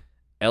players.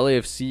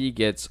 LAFC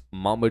gets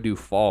Mamadou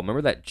Fall.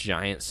 Remember that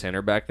giant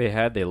center back they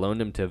had? They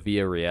loaned him to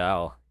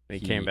Villarreal. He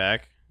came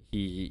back.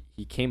 He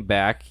came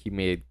back. He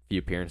made a few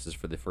appearances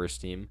for the first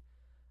team.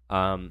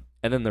 And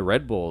then the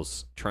Red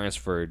Bulls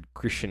transferred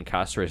Christian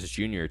Cáceres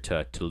Jr.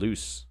 to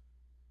Toulouse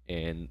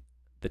in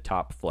the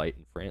top flight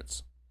in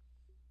France.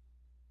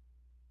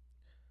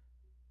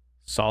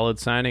 Solid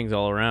signings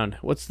all around.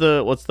 What's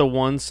the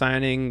one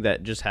signing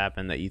that just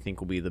happened that you think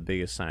will be the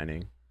biggest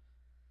signing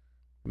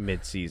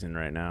mid-season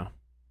right now?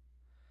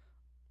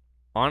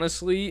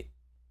 Honestly,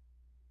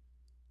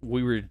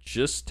 we were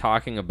just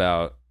talking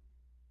about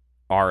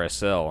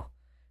RSL,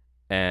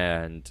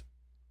 and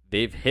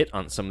they've hit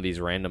on some of these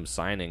random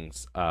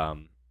signings.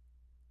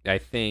 I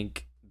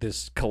think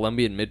this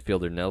Colombian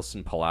midfielder,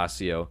 Nelson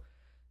Palacio,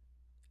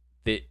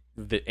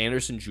 the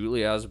Anderson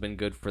Julia has been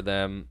good for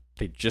them.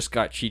 They just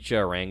got Chicha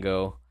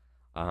Arango.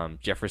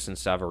 Jefferson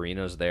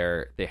Savarino's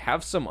there. They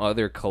have some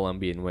other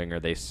Colombian winger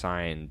they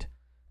signed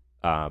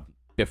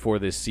before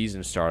this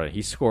season started.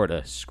 He scored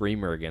a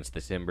screamer against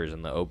the Timbers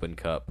in the Open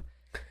Cup.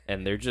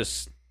 And they're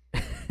just...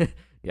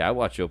 yeah, I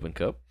watch Open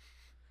Cup.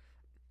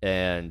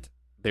 And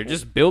they're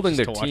just building Just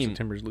their to watch team the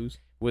Timbers lose.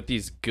 with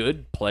these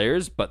good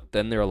players, but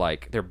then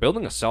they're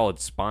building a solid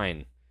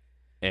spine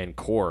and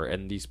core,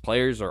 and these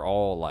players are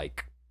all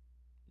like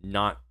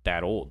not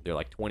that old. They're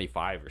like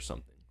 25 or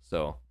something.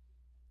 So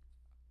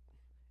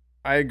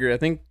I agree. I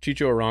think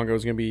Chicho Arango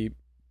is going to be,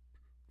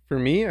 for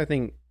me, I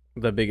think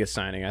the biggest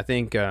signing. I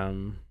think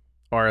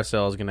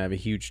RSL is going to have a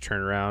huge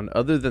turnaround.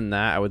 Other than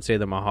that, I would say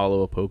the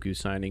Mahalo Opoku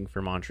signing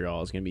for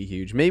Montreal is going to be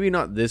huge. Maybe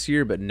not this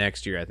year, but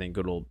next year I think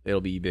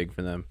it'll be big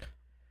for them.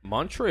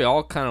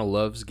 Montreal kind of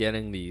loves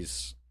getting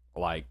these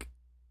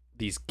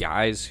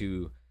guys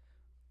who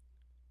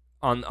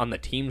on the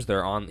teams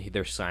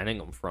they're signing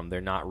them from.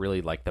 They're not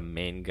really like the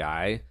main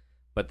guy,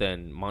 but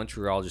then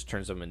Montreal just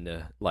turns them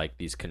into like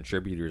these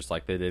contributors,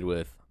 like they did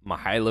with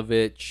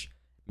Mihailovic,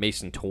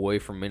 Mason Toy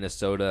from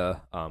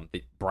Minnesota.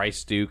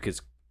 Bryce Duke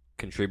is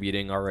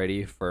contributing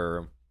already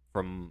from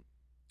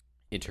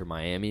Inter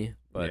Miami.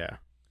 But yeah,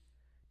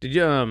 did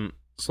you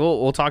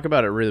So we'll talk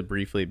about it really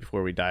briefly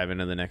before we dive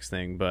into the next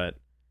thing, but.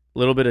 A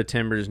little bit of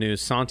Timbers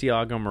news.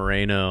 Santiago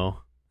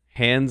Moreno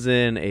hands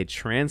in a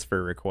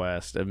transfer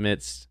request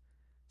amidst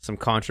some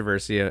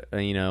controversy,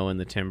 in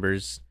the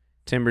Timbers.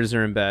 Timbers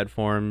are in bad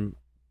form.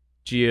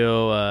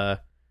 Gio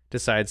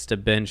decides to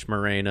bench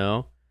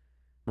Moreno.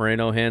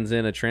 Moreno hands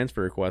in a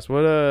transfer request.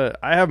 I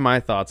have my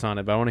thoughts on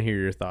it, but I want to hear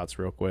your thoughts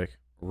real quick.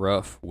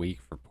 Rough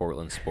week for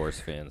Portland sports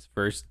fans.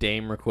 First,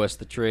 Dame requests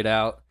the trade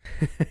out.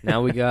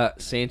 Now we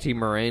got Santi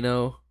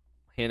Moreno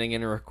handing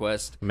in a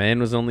request. Man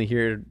was only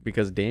here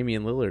because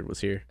Damian Lillard was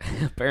here.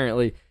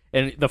 Apparently.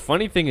 And the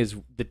funny thing is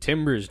the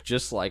Timbers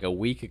just like a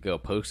week ago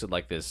posted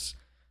like this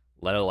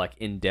little like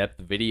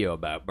in-depth video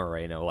about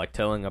Moreno, like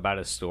telling about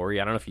his story.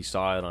 I don't know if you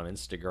saw it on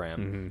Instagram.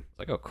 Mm-hmm. It's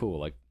like, oh cool,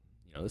 like,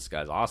 this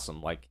guy's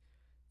awesome. Like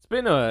it's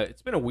been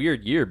a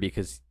weird year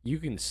because you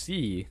can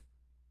see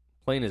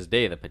plain as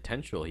day the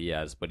potential he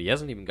has, but he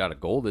hasn't even got a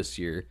goal this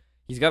year.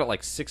 He's got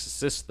like 6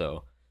 assists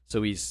though.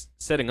 So he's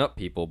setting up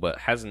people but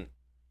hasn't.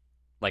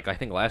 Like, I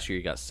think last year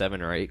he got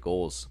 7 or 8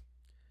 goals.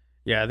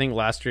 Yeah, I think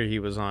last year he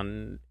was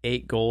on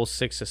 8 goals,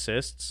 6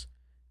 assists.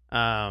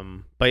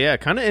 But yeah,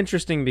 kind of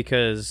interesting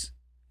because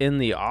in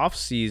the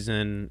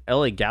offseason,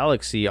 LA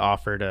Galaxy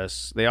offered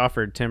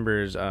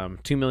Timbers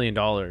 $2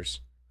 million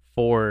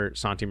for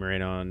Santi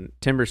Moreno, and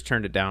Timbers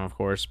turned it down, of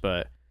course,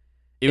 but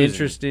it was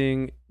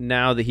interesting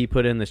now that he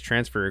put in this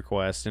transfer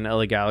request, and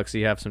LA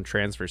Galaxy have some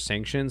transfer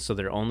sanctions, so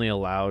they're only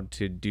allowed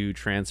to do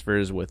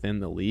transfers within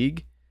the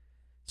league.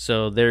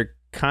 So they're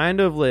kind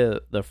of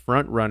the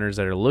front runners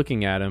that are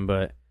looking at him,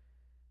 but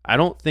I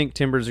don't think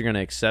Timbers are going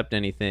to accept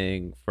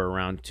anything for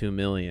around $2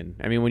 million.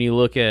 I mean, when you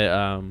look at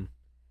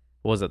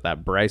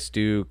that Bryce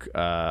Duke,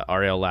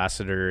 Ariel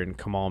Lassiter, and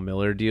Kamal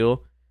Miller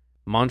deal,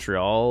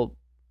 Montreal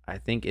I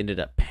think ended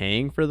up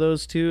paying for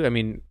those two. I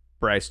mean,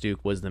 Bryce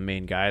Duke was the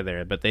main guy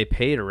there, but they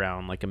paid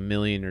around like $1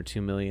 million or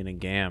 $2 million in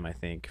GAM, I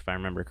think, if I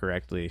remember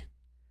correctly,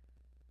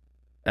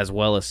 as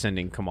well as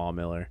sending Kamal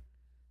Miller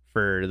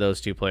for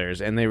those two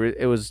players, and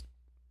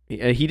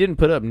he didn't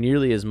put up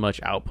nearly as much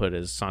output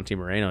as Santi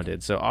Moreno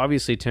did. So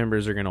obviously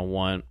Timbers are going to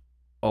want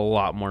a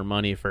lot more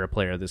money for a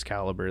player of this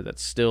caliber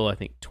that's still, I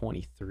think,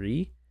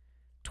 23,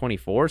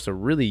 24. So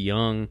really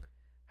young,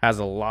 has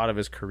a lot of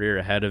his career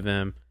ahead of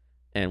him,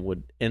 and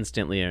would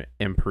instantly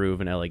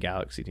improve an LA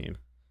Galaxy team.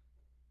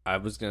 I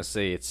was gonna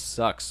say it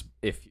sucks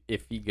if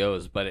he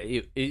goes, but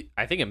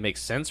I think it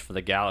makes sense for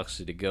the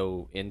Galaxy to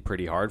go in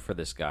pretty hard for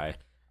this guy.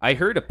 I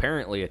heard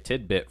apparently a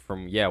tidbit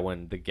from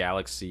when the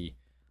Galaxy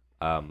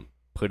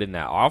put in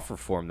that offer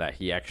for him that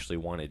he actually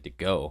wanted to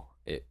go.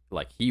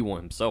 He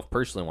himself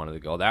personally wanted to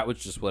go. That was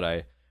just what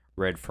I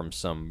read from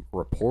some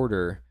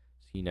reporter.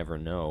 You never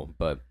know,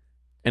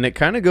 and it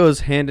kind of goes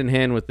hand in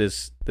hand with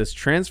this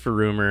transfer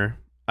rumor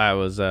I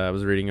was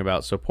reading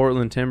about. So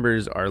Portland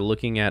Timbers are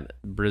looking at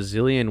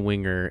Brazilian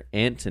winger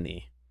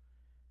Antony,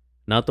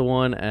 not the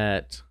one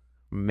at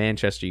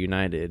Manchester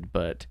United,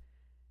 but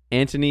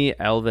Antony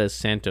Alves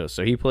Santos.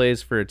 So he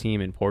plays for a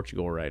team in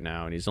Portugal right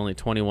now, and he's only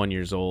 21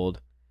 years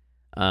old.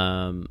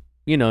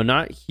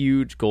 Not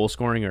huge goal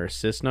scoring or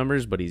assist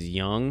numbers, but he's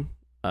young,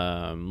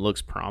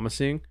 looks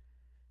promising,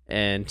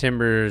 and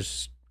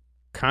Timbers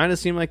kind of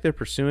seem like they're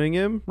pursuing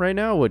him right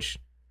now, which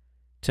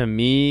to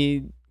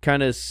me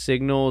kind of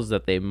signals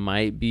that they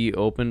might be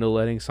open to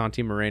letting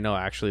Santi Moreno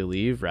actually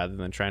leave rather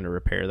than trying to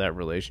repair that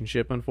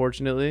relationship,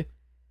 unfortunately.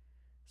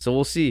 So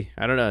we'll see.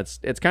 I don't know.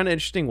 It's kind of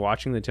interesting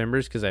watching the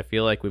Timbers because I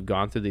feel like we've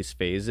gone through these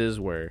phases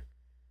where,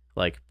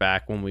 like,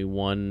 back when we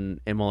won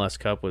MLS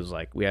Cup was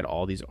like we had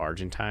all these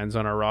Argentines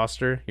on our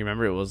roster. You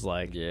remember? It was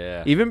like,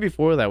 yeah. Even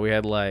before that, we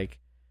had like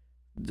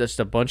just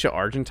a bunch of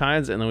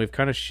Argentines, and then we've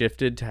kind of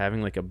shifted to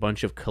having like a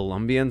bunch of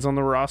Colombians on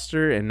the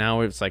roster, and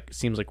now it's like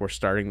seems like we're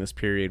starting this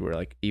period where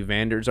like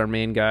Evander's our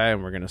main guy,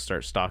 and we're gonna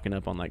start stocking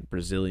up on like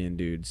Brazilian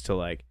dudes. To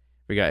like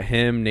we got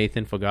him,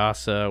 Nathan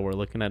Fogassa. We're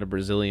looking at a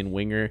Brazilian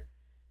winger.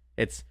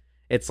 It's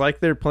like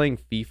they're playing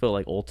FIFA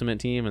like Ultimate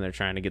Team, and they're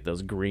trying to get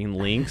those green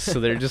links. So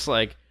they're just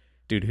like,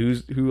 dude,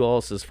 who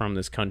else is from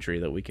this country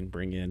that we can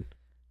bring in?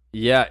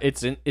 Yeah,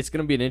 it's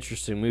gonna be an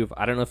interesting move.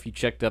 I don't know if you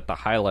checked out the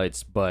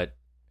highlights, but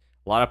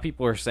a lot of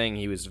people are saying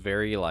he was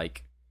very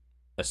like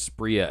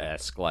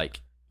Asprilla-esque.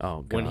 Like,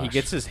 oh, gosh. When he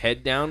gets his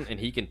head down and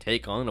he can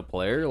take on a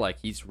player, like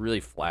he's really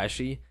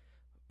flashy,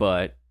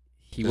 but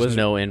he was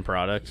no end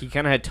product. He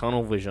kind of had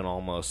tunnel vision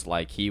almost.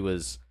 Like he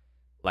was,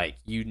 like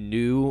you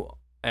knew.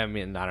 I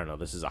mean, I don't know.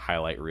 This is a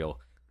highlight reel,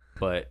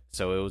 but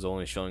so it was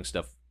only showing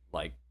stuff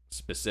like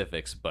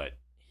specifics. But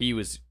he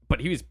was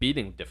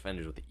beating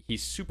defenders with.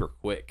 He's super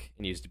quick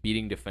and he's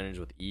beating defenders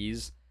with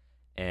ease,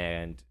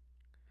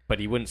 but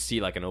he wouldn't see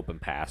like an open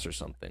pass or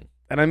something.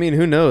 And I mean,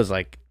 who knows?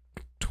 Like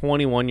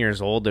 21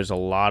 years old, there's a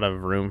lot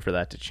of room for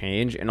that to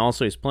change. And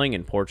also, he's playing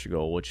in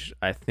Portugal, which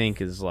I think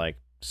is like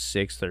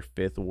 6th or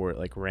 5th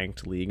like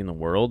ranked league in the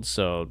world.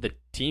 So the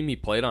team he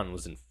played on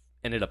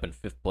ended up in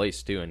 5th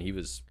place too, and he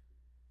was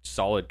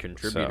solid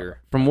contributor.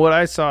 So, from what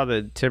I saw,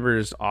 the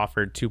Timbers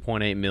offered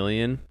 $2.8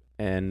 million,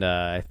 and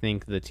I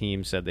think the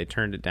team said they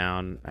turned it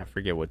down. I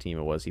forget what team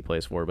it was he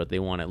plays for, but they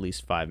won at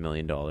least $5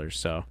 million.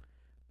 So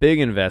big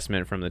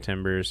investment from the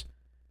Timbers,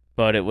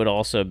 but it would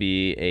also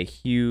be a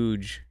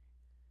huge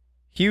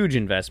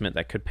investment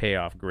that could pay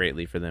off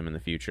greatly for them in the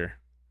future.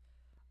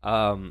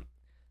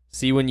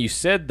 See, when you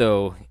said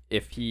though,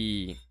 if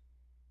you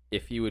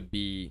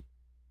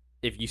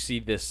see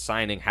this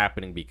signing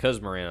happening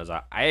because Moreno's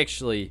out, I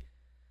actually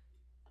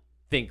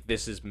think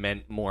this is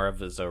meant more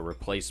of as a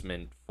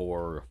replacement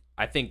for,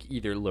 I think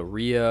either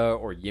Laria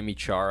or Yimi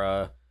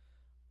Chara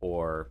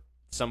or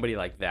somebody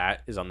like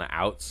that is on the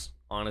outs,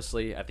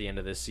 honestly, at the end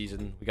of this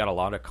season. We got a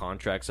lot of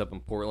contracts up in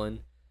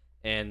Portland,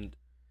 and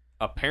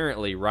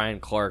apparently Ryan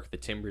Clark, the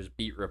Timbers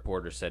beat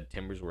reporter, said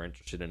Timbers were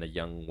interested in a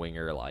young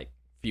winger like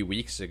a few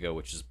weeks ago,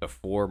 which is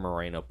before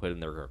Moreno put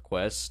in their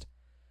request.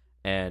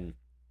 And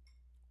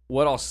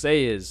what I'll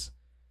say is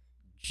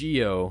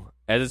Gio,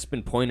 as it's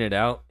been pointed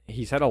out,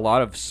 he's had a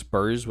lot of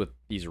spurs with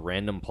these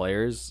random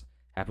players.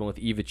 Happened with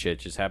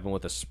Ivicic. It's happened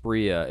with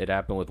Asprilla. It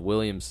happened with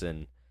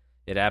Williamson.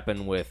 It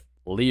happened with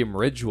Liam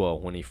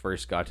Ridgewell when he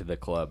first got to the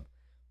club.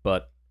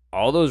 But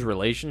all those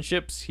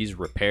relationships, he's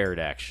repaired,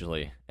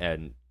 actually.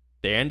 And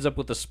they ends up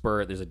with a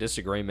spur. There's a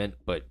disagreement,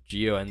 but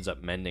Gio ends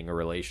up mending a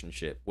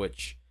relationship,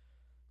 which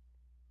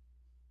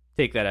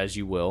take that as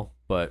you will.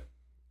 But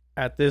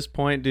at this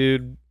point,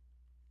 dude,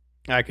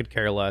 I could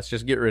care less.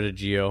 Just get rid of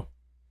Gio.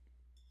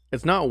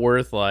 It's not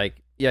worth,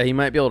 like, yeah, he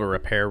might be able to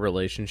repair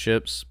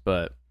relationships,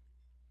 but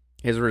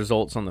his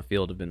results on the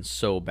field have been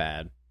so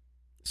bad.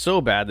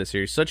 So bad this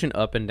year. He's such an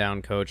up and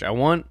down coach. I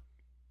want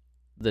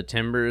the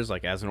Timbers,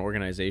 like, as an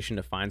organization,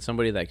 to find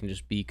somebody that can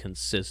just be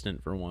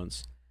consistent for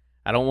once.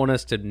 I don't want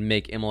us to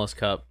make MLS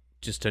Cup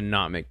just to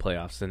not make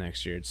playoffs the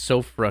next year. It's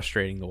so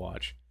frustrating to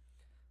watch.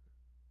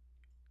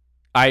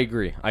 I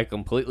agree. I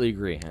completely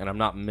agree. And I'm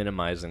not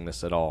minimizing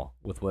this at all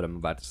with what I'm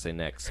about to say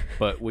next.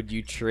 But would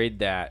you trade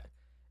that?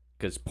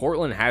 Because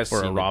Portland has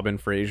seen a Robin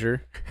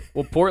Fraser.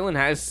 Well, Portland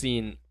has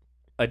seen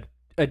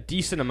a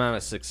decent amount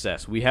of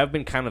success. We have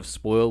been kind of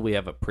spoiled. We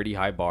have a pretty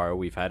high bar.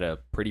 We've had a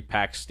pretty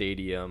packed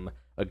stadium,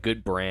 a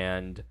good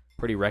brand,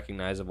 pretty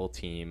recognizable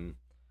team.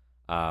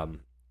 And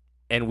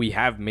we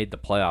have made the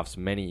playoffs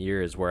many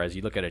years, whereas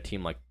you look at a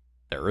team like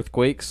the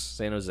Earthquakes,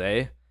 San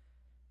Jose,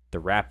 the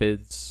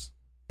Rapids,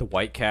 the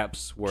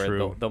Whitecaps,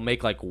 where they'll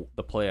make like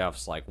the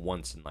playoffs like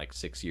once in like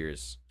 6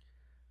 years.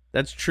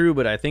 That's true,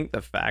 but I think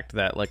the fact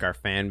that like our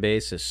fan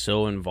base is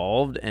so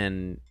involved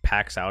and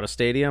packs out a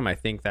stadium, I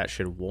think that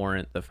should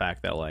warrant the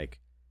fact that like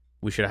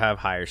we should have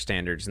higher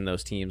standards in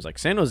those teams. Like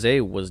San Jose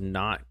was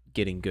not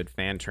getting good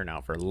fan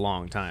turnout for a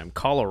long time.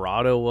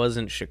 Colorado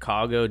wasn't,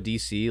 Chicago,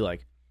 DC,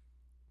 like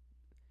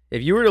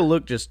if you were to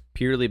look just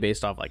purely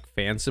based off like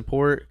fan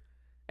support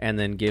and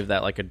then give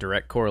that like a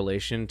direct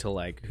correlation to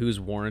like who's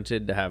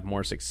warranted to have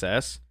more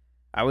success,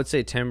 I would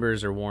say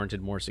Timbers are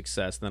warranted more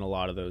success than a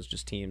lot of those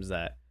just teams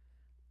that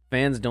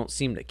fans don't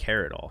seem to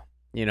care at all,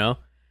 you know?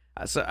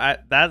 So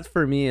that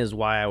for me is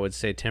why I would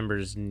say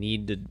Timbers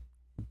need to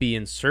be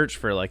in search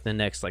for like the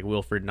next like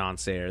Wilfred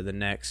Nance or the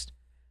next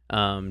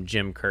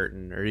Jim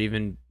Curtin, or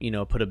even, you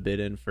know, put a bid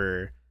in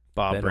for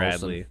Bob Ben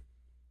Bradley. Olsen.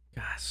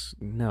 Gosh,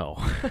 no.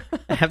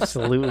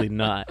 Absolutely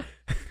not.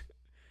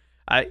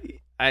 I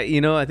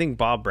I think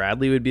Bob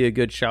Bradley would be a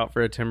good shout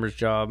for a Timbers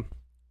job.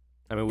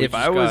 I mean, we If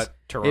just I was- got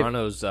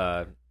Toronto's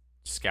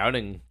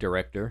scouting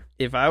director.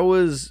 If I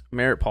was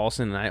Merritt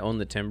Paulson and I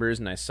owned the Timbers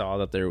and I saw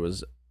that there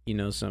was, you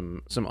know,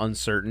 some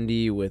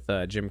uncertainty with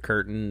Jim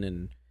Curtin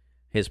and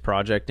his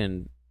project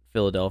in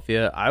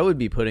Philadelphia, I would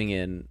be putting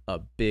in a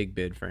big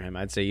bid for him.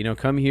 I'd say, you know,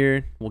 come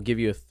here, we'll give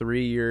you a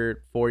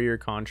 3-year, 4-year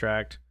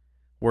contract,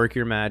 work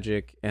your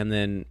magic, and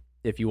then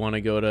if you want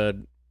to go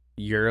to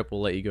Europe,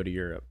 we'll let you go to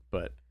Europe.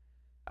 But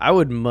I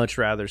would much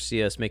rather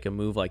see us make a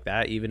move like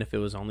that, even if it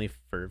was only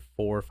for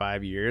 4 or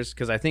 5 years,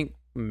 because I think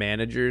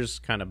managers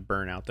kind of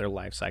burn out their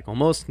life cycle.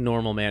 Most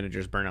normal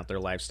managers burn out their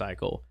life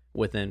cycle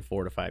within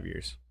 4 to 5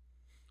 years.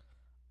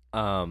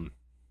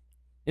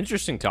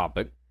 Interesting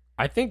topic.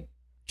 I think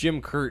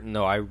Jim Curtin,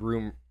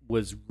 though,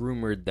 was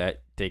rumored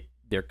that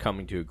they're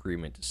coming to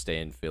agreement to stay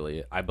in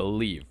Philly. I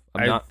believe.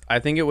 I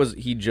think it was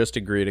he just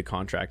agreed a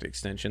contract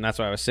extension. That's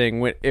why I was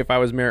saying if I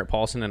was Merritt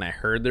Paulson and I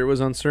heard there was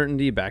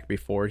uncertainty back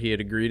before he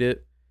had agreed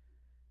it.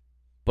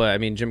 But I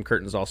mean, Jim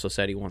Curtin's also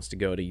said he wants to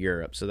go to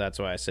Europe, so that's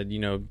why I said, you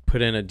know,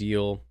 put in a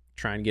deal,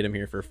 try and get him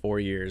here for 4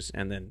 years,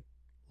 and then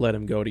let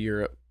him go to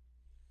Europe.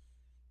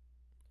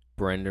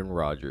 Brendan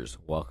Rodgers,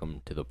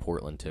 welcome to the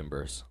Portland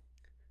Timbers.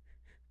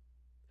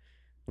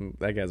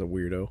 That guy's a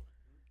weirdo.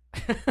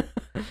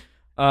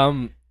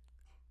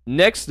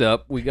 Next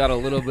up, we got a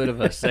little bit of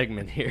a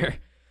segment here.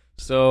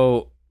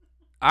 So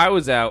I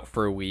was out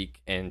for a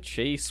week, and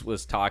Chase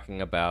was talking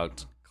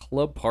about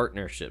club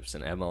partnerships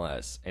in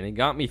MLS, and it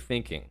got me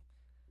thinking,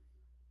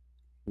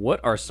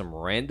 what are some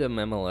random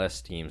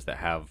MLS teams that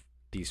have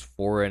these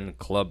foreign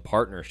club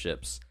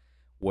partnerships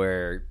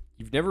where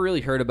you've never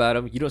really heard about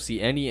them? You don't see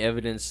any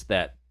evidence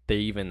that they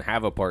even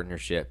have a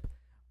partnership,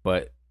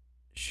 but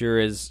sure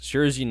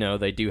as you know,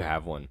 they do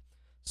have one.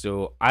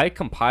 So I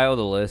compiled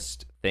a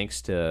list,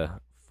 thanks to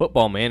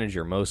Football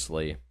Manager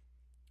mostly,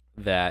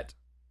 that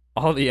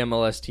all the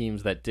MLS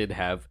teams that did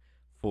have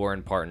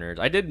foreign partners.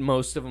 I did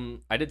most of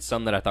them. I did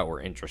some that I thought were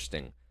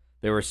interesting.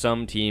 There were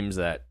some teams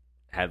that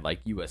had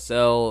like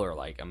USL or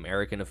like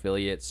American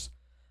affiliates,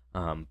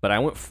 but I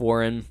went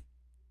foreign,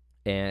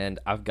 and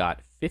I've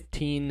got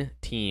 15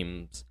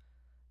 teams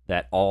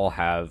that all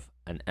have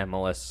an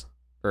MLS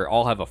or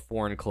all have a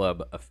foreign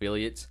club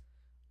affiliate.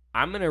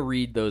 I'm going to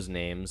read those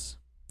names,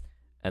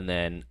 and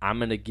then I'm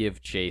going to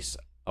give Chase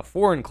a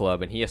foreign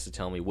club, and he has to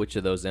tell me which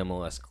of those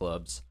MLS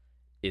clubs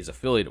is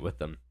affiliated with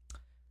them.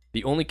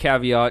 The only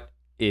caveat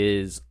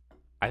is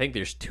I think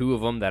there's 2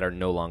 of them that are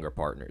no longer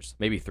partners,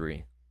 maybe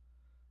 3.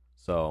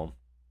 So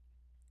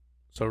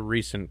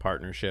recent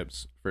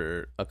partnerships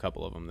for a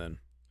couple of them then.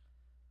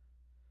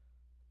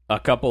 A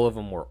couple of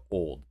them were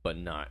old, but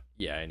not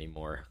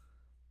anymore.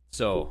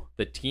 So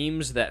the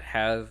teams that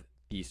have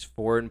these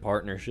foreign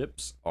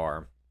partnerships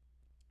are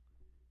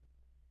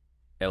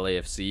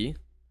LAFC,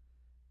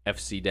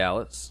 FC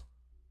Dallas,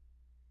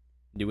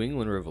 New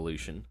England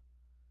Revolution,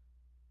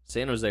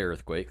 San Jose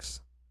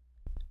Earthquakes,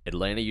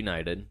 Atlanta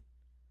United,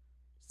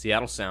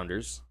 Seattle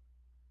Sounders,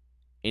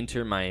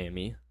 Inter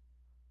Miami,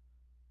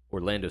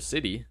 Orlando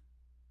City,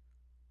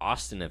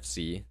 Austin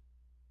FC,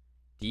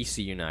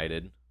 DC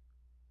United,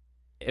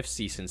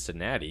 FC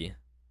Cincinnati,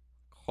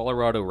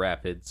 Colorado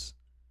Rapids,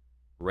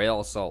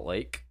 Real Salt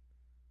Lake,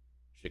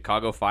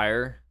 Chicago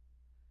Fire,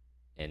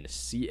 and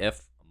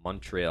CF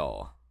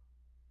Montreal.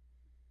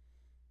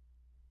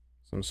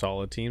 Some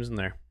solid teams in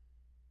there.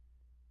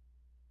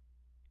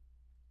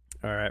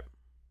 All right.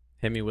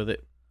 Hit me with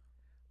it.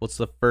 What's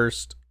the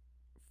first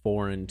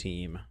foreign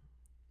team?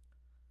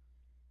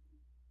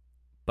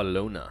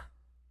 Bologna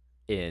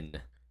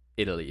in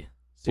Italy.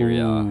 Serie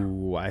A.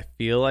 Ooh, I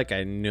feel like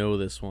I know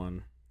this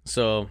one.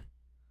 So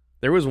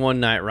there was one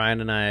night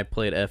Ryan and I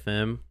played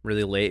FM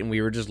really late, and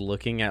we were just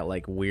looking at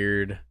like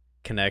weird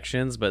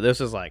connections, but this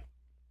was like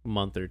a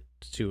month or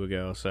 2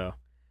 ago, so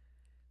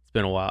it's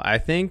been a while. I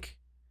think,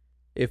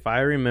 if I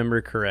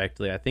remember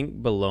correctly, I think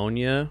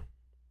Bologna,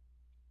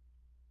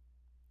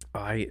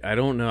 I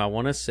don't know, I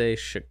want to say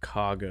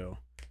Chicago,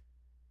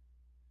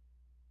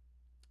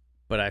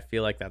 but I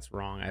feel like that's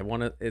wrong.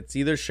 It's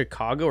either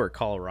Chicago or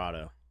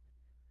Colorado,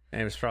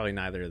 and it's probably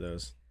neither of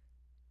those.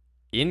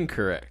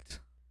 Incorrect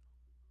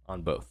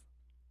on both.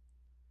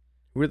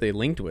 Who are they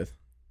linked with?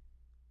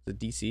 Is it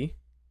DC?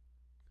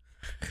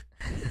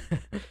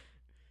 Are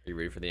you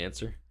ready for the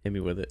answer? Hit me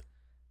with it.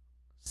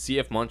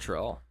 CF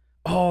Montreal.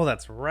 Oh,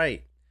 that's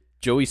right.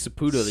 Joey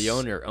Saputo, the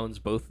owner, owns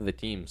both of the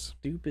teams.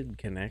 Stupid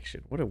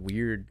connection. What a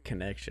weird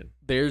connection.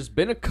 There's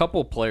been a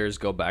couple players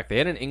go back. They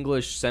had an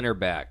English center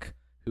back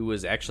who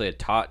was actually a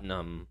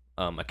Tottenham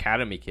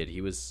academy kid.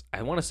 He was,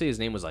 I want to say his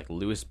name was like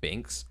Lewis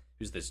Banks,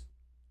 who's this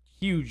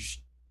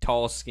huge,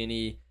 tall,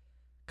 skinny,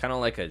 kind of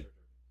like a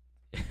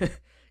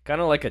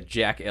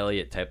Jack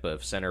Elliott type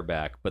of center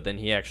back. But then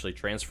he actually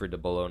transferred to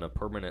Bologna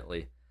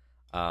permanently.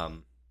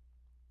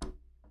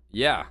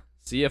 Yeah,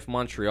 CF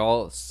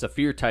Montreal,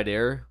 Safir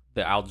Taider,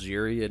 the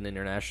Algerian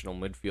international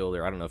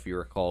midfielder. I don't know if you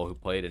recall who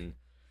played in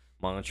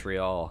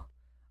Montreal.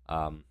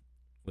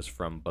 Was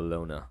from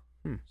Bologna.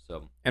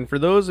 So, and for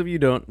those of you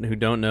who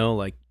don't know,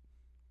 like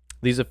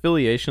these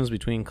affiliations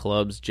between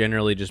clubs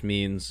generally just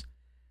means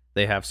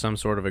they have some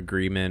sort of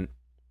agreement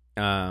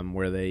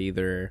where they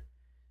either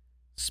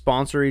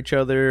sponsor each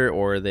other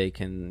or they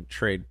can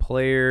trade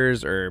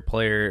players or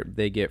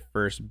they get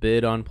first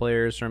bid on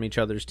players from each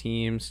other's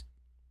teams.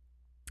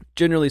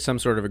 Generally some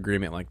sort of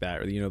agreement like that,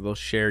 or they'll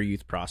share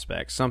youth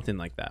prospects, something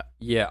like that.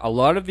 Yeah, a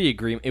lot of the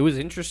agreement, it was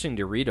interesting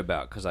to read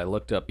about because I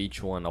looked up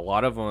each one. A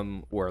lot of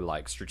them were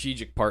like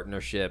strategic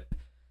partnership,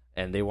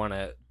 and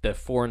the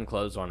foreign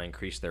clubs want to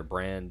increase their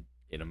brand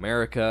in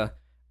America,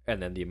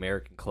 and then the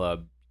American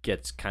club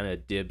gets kind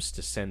of dibs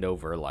to send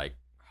over like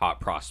hot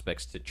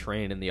prospects to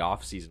train in the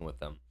off season with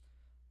them.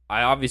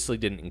 I obviously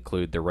didn't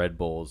include the Red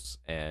Bulls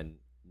and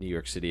New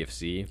York City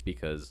FC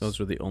because those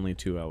were the only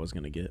two I was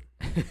going to get.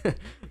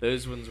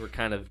 Those ones were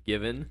kind of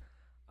given.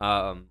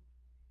 How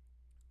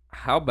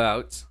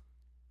about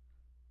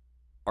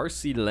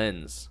RC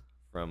Lens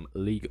from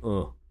Ligue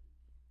 1?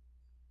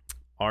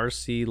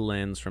 RC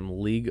Lens from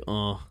Ligue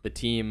 1. The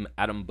team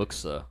Adam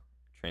Buxa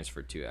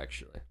transferred to,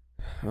 actually.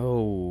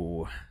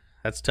 Oh,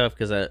 that's tough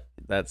because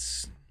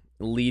that's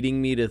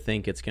leading me to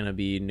think it's going to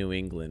be New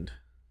England.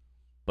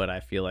 But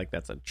I feel like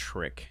that's a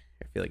trick.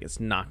 I feel like it's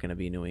not going to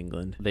be New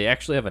England. They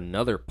actually have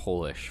another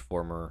Polish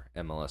former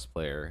MLS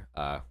player,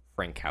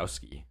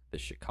 Frankowski, the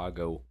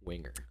Chicago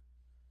winger.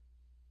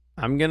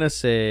 I'm going to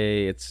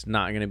say it's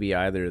not going to be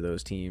either of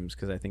those teams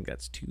because I think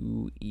that's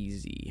too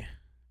easy.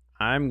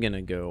 I'm going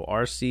to go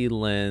RC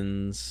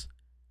Lens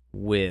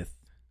with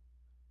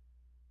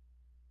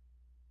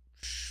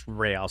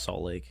Real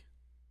Salt Lake.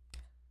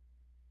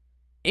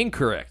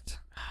 Incorrect.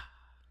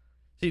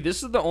 See,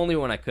 this is the only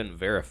one I couldn't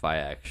verify,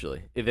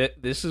 actually.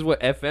 This is what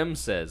FM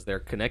says.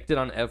 They're connected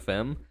on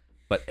FM,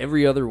 but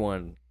every other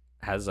one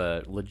has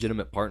a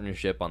legitimate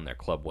partnership on their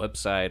club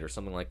website or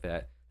something like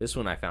that. This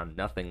one I found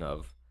nothing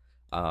of,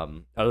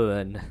 other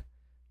than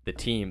the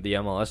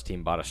MLS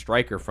team, bought a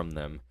striker from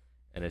them,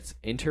 and it's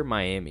Inter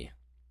Miami.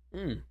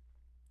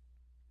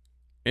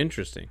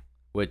 Interesting.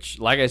 Which,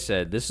 like I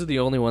said, this is the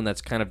only one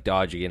that's kind of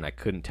dodgy, and I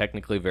couldn't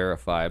technically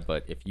verify,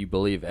 but if you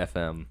believe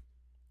FM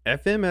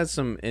has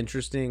some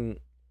interesting...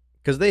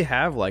 Because they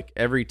have, like,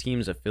 every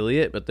team's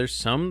affiliate, but there's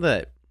some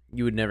that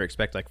you would never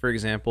expect. Like, for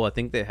example, I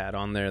think they had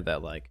on there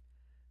that, like,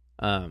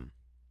 I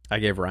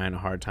gave Ryan a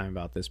hard time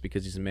about this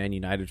because he's a Man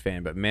United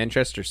fan, but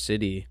Manchester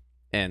City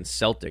and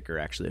Celtic are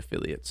actually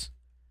affiliates.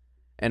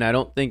 And I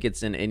don't think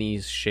it's in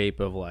any shape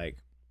of,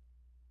 like,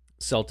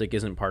 Celtic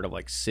isn't part of,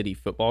 like, City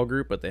Football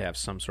Group, but they have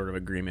some sort of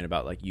agreement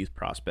about, like, youth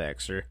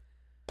prospects or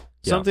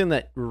something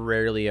that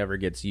rarely ever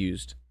gets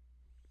used.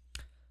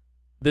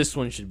 This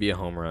one should be a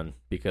home run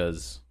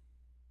because...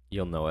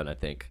 You'll know it, I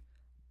think.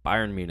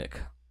 Bayern Munich.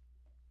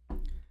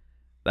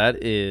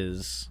 That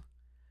is...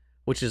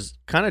 Which is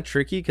kind of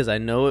tricky because I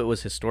know it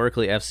was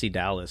historically FC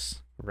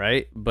Dallas,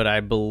 right? But I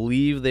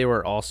believe they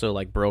were also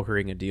like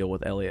brokering a deal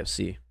with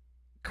LAFC.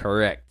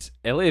 Correct.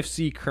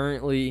 LAFC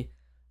currently,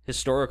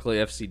 historically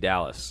FC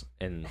Dallas.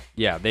 And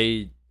yeah,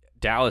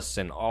 Dallas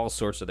sent all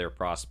sorts of their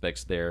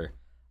prospects there.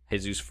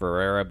 Jesus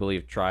Ferreira, I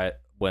believe, tried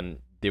when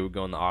they would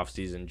go in the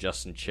offseason.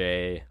 Justin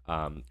Che,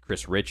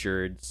 Chris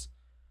Richards,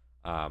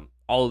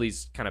 all of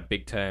these kind of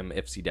big-time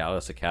FC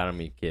Dallas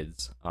Academy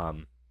kids.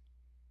 So,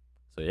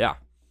 yeah.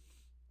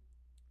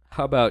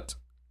 How about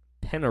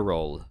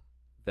Penarol,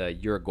 the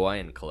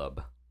Uruguayan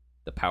club,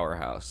 the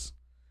powerhouse?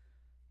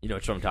 You know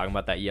what I'm talking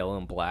about, that yellow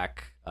and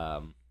black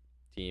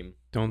team?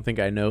 Don't think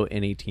I know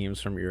any teams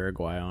from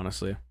Uruguay,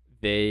 honestly.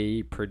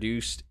 They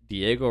produced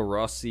Diego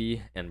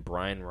Rossi and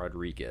Brian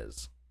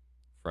Rodriguez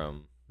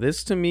from...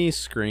 This, to me,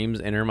 screams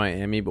Inter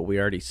Miami, but we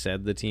already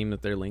said the team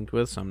that they're linked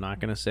with, so I'm not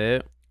going to say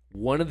it.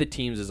 One of the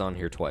teams is on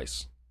here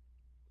twice.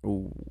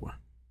 Ooh,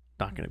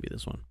 not going to be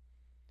this one.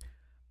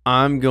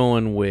 I'm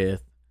going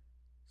with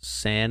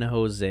San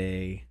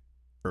Jose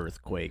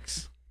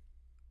Earthquakes.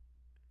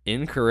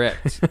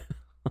 Incorrect.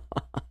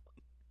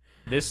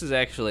 This is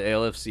actually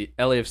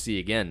LAFC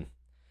again.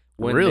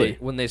 Really?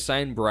 When they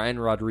signed Brian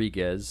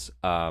Rodriguez,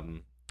 the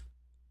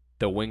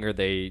winger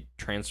they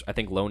I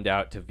think loaned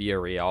out to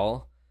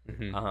Villarreal,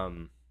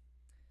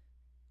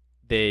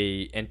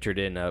 they entered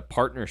in a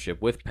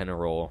partnership with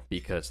Penarol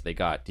because they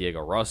got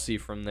Diego Rossi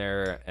from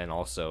there and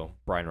also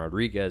Brian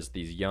Rodriguez,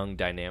 these young,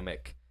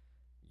 dynamic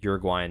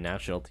Uruguayan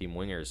national team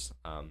wingers.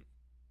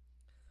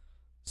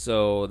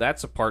 So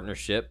that's a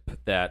partnership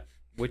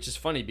which is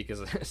funny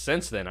because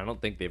since then, I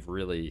don't think they've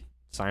really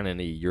signed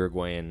any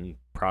Uruguayan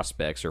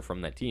prospects or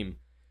from that team,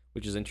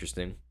 which is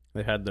interesting.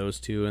 They had those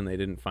two, and they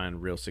didn't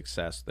find real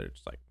success. They're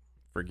just like,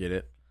 forget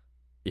it.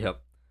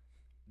 Yep.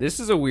 This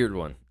is a weird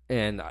one.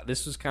 And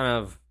this was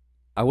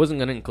I wasn't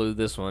going to include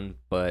this one,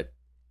 but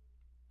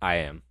I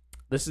am.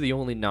 This is the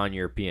only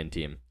non-European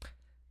team.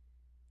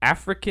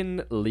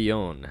 African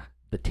Lyon,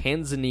 the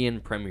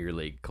Tanzanian Premier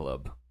League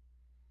club.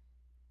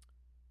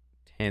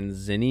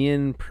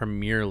 Tanzanian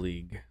Premier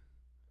League.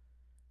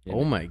 Yeah.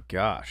 Oh my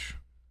gosh.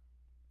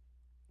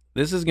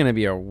 This is going to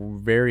be a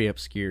very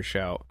obscure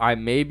shout. I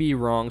may be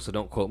wrong, so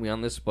don't quote me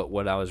on this, but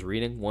what I was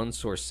reading, one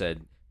source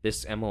said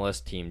this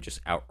MLS team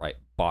just outright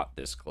bought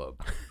this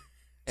club.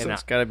 So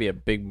it's got to be a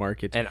big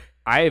market. And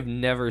I have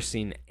never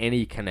seen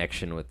any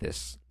connection with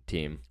this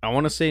team. I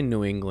want to say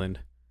New England,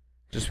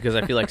 just because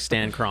I feel like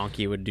Stan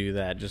Kroenke would do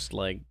that. Just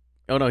like,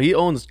 oh no, he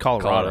owns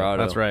Colorado.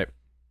 That's right.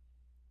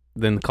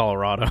 Then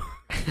Colorado.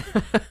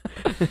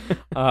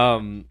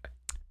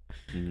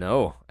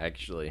 No,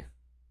 actually.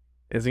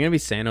 Is it gonna be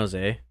San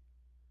Jose?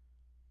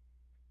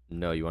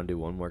 No, you want to do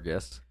one more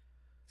guess?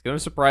 It's gonna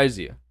surprise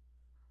you.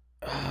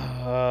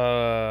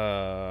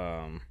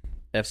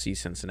 FC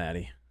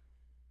Cincinnati.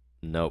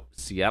 Nope.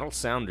 Seattle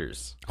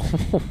Sounders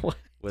What?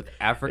 with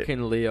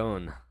African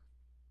Lyon.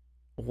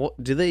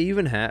 What do they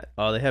even have?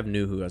 Oh, they have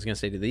Nuhu. I was gonna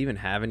say, do they even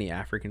have any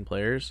African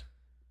players?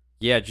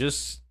 Yeah,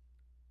 just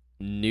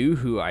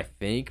Nuhu, I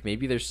think.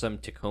 Maybe there's some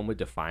Tacoma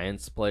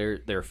Defiance player,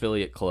 their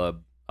affiliate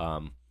club.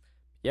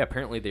 Yeah,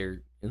 apparently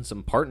they're in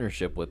some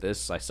partnership with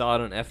this. I saw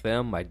it on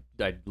FM.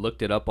 I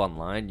looked it up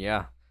online.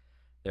 Yeah,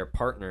 they're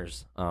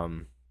partners.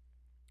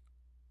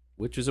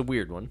 Which is a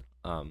weird one.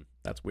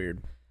 That's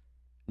weird.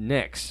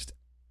 Next,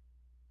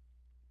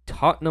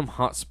 Tottenham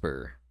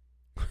Hotspur.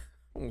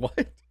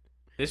 What?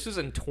 This was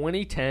in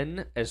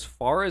 2010. As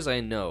far as I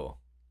know,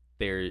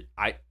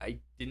 I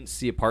didn't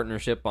see a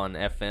partnership on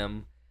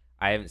FM.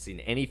 I haven't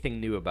seen anything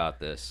new about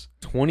this.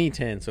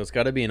 2010, so it's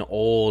got to be an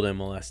old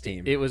MLS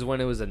team. It was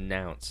when it was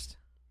announced.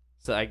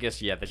 So I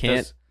guess, yeah,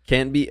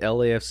 can't be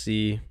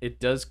LAFC. It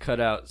does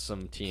cut out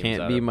some teams.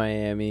 Can't be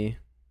Miami.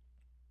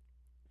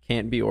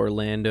 Can't be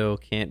Orlando.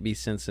 Can't be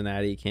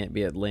Cincinnati. Can't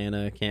be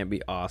Atlanta. Can't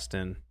be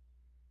Austin.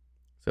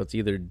 So it's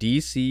either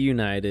DC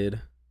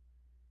United,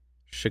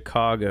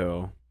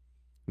 Chicago,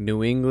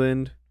 New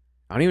England.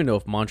 I don't even know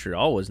if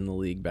Montreal was in the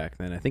league back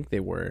then. I think they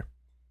were.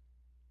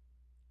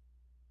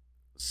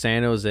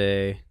 San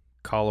Jose,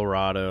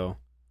 Colorado.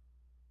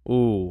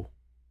 Ooh.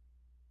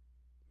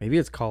 Maybe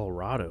it's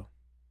Colorado.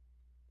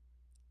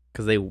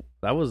 Because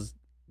that was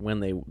when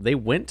they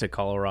went to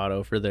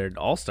Colorado for their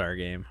All-Star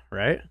game,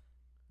 right?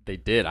 They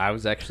did. I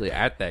was actually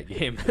at that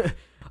game.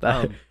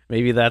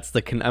 Maybe that's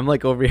I'm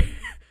like over here.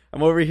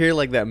 I'm over here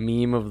like that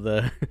meme of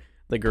the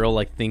girl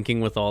like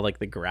thinking with all like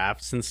the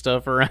graphs and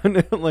stuff around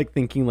it. I'm like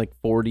thinking like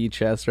 4D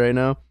chess right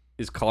now.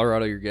 Is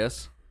Colorado your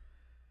guess?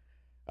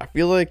 I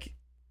feel like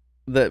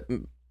that.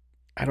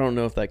 I don't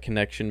know if that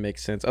connection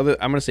makes sense. I'm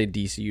gonna say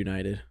DC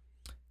United.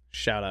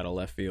 Shout out of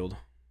left field.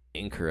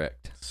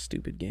 Incorrect.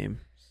 Stupid game.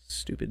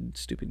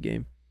 Stupid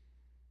game.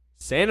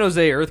 San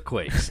Jose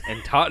Earthquakes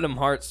and Tottenham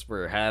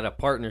Hotspur had a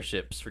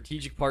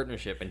strategic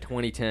partnership in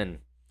 2010.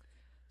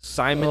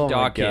 Simon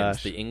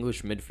Dawkins, the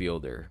English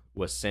midfielder,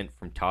 was sent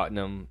from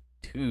Tottenham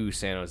to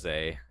San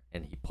Jose,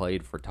 and he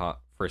played for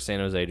San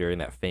Jose during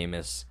that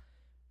famous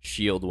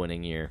Shield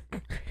winning year.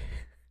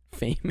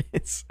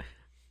 Famous?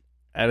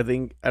 I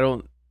don't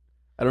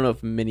know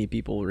if many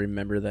people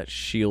remember that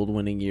Shield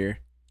winning year.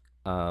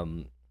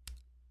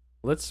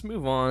 Let's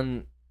move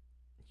on.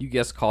 You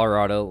guessed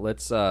Colorado.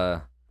 Let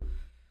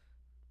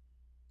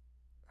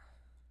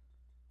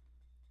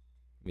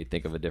me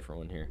think of a different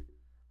one here.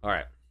 All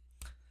right.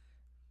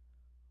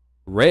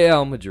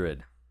 Real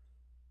Madrid.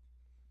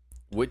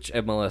 Which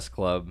MLS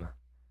club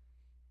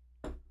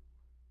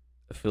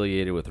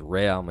affiliated with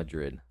Real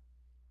Madrid?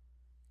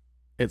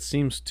 It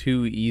seems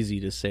too easy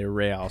to say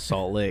Real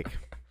Salt Lake.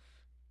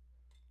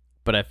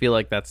 But I feel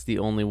like that's the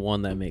only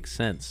one that makes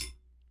sense.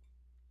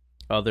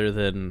 Other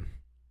than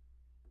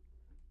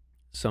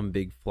some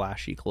big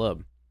flashy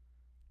club.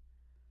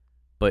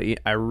 But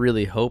I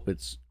really hope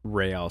it's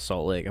Real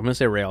Salt Lake. I'm going to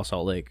say Real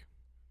Salt Lake.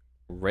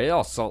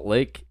 Real Salt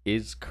Lake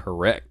is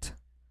correct.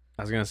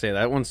 I was going to say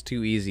that one's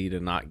too easy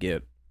to not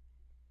get.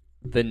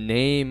 The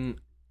team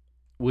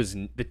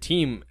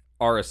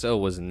RSL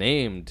was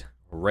named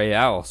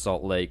Real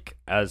Salt Lake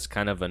as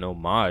kind of an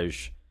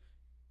homage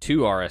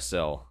to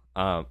RSL,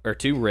 or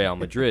to Real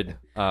Madrid.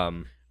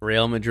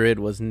 Real Madrid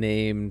was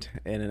named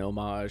in an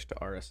homage to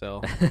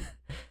RSL.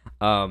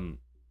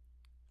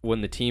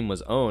 When the team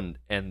was owned,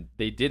 and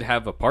they did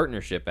have a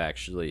partnership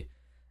actually,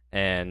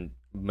 and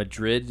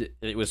Madrid,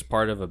 it was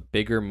part of a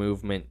bigger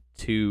movement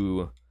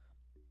to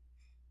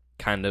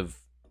kind of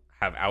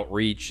have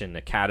outreach and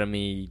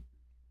academy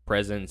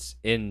presence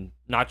in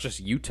not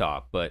just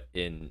Utah but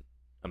in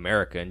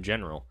America in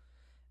general.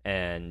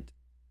 And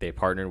they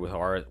partnered with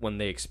when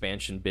the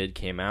expansion bid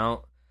came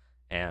out,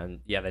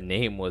 and yeah, the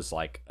name was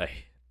like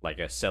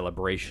a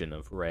celebration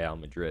of Real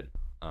Madrid.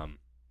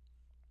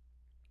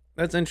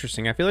 That's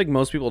interesting. I feel like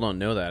most people don't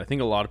know that. I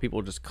think a lot of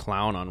people just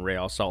clown on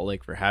Real Salt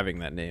Lake for having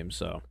that name.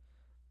 So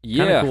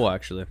kind of cool,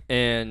 actually.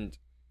 And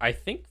I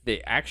think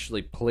they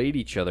actually played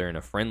each other in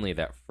a friendly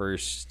that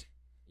first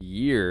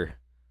year,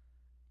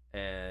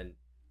 and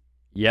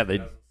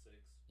they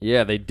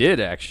did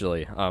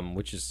actually,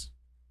 which is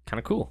kind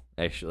of cool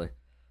actually.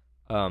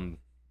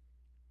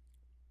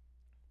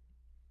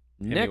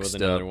 Next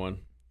another up, one.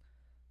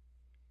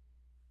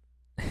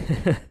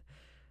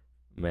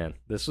 man,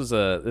 this was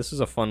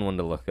a fun one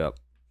to look up.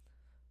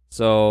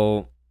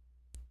 So,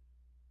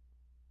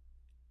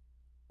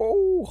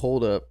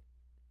 Hold up.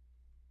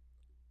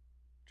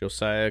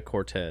 Josiah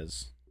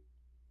Cortez.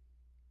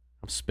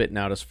 I'm spitting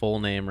out his full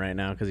name right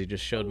now because he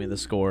just showed me the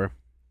score.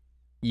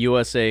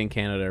 USA and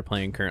Canada are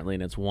playing currently,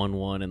 and it's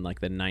 1-1 in like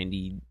the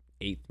 98th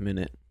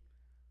minute.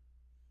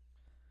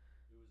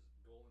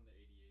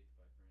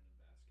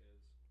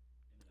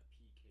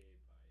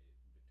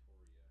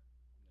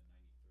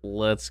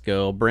 Let's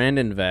go.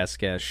 Brandon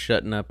Vasquez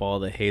shutting up all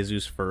the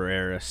Jesus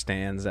Ferreira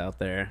stands out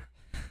there.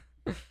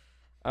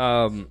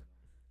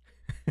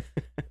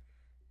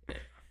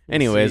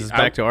 Anyways, it's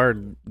back to our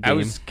game. I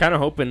was kind of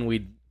hoping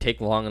we'd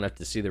take long enough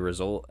to see the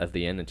result at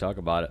the end and talk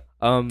about it.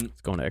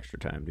 It's going to extra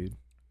time, dude.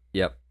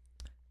 Yep.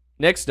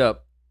 Next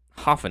up,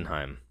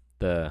 Hoffenheim,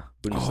 the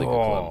Bundesliga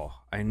club.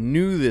 I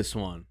knew this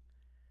one.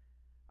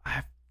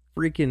 I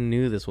freaking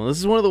knew this one. This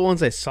is one of the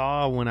ones I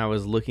saw when I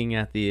was looking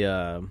at the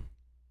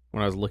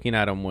when I was looking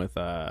at them with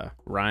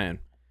Ryan.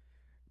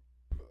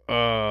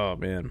 Oh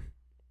man.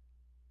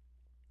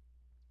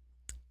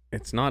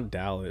 It's not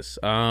Dallas.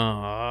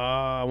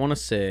 I want to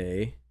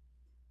say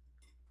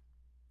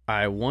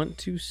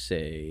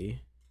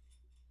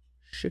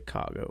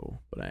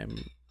Chicago, but I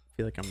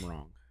feel like I'm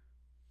wrong.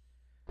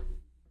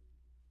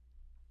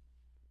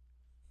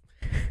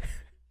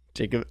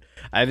 Jacob,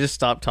 I just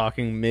stopped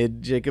talking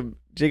mid.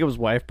 Jacob's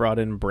wife brought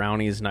in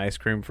brownies and ice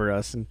cream for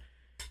us, and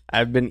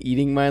I've been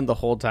eating mine the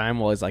whole time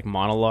while he's like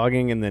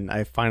monologuing, and then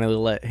I finally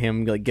let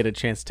him like get a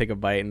chance to take a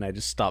bite, and I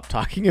just stopped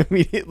talking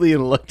immediately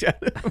and looked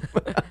at him.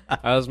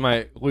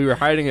 We were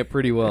hiding it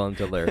pretty well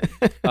until there.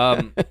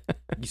 You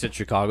said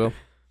Chicago?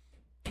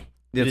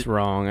 It's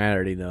wrong. I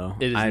already know.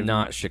 It is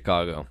not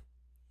Chicago.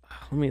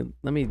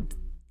 Let me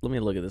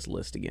look at this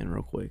list again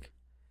real quick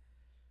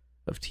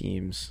of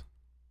teams.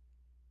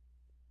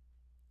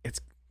 It's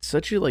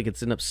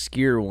it's an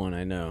obscure one,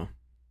 I know.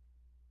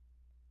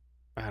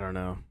 I don't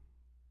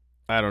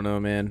know,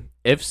 man.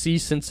 FC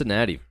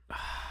Cincinnati.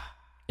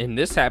 And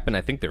this happened,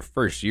 I think, their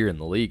first year in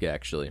the league,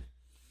 actually.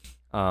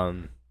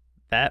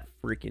 That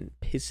freaking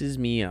pisses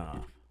me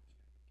off.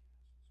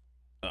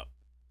 Oh.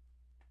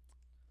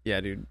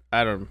 Yeah, dude.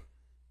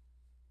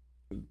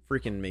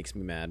 Freaking makes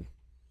me mad.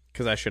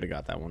 Because I should have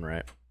got that one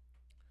right.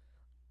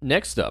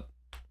 Next up,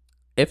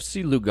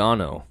 FC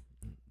Lugano,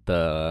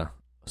 the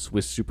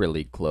Swiss Super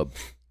League club.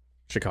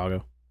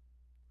 Chicago.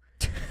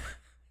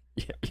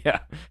 Yeah.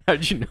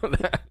 How'd you know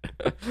that?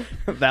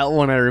 That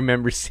one I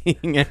remember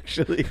seeing,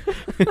 actually.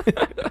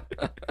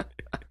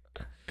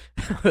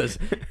 That was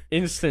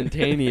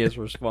instantaneous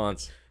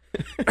response.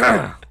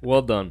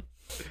 Well done.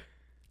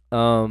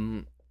 I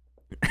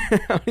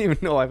don't even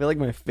know. I feel like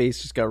my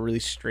face just got really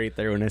straight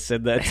there when I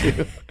said that,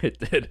 too. It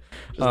did.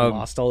 Just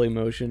lost all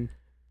emotion.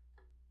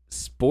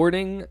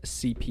 Sporting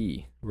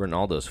CP,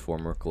 Ronaldo's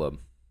former club.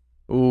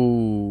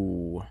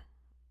 Ooh.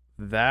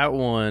 That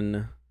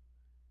one...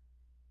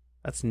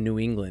 That's New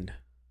England.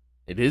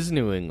 It is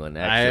New England,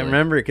 actually. I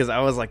remember because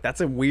I was like,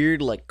 that's a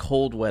weird, like,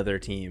 cold weather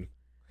team.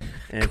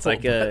 And it's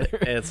like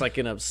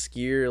an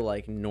obscure,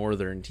 like,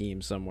 northern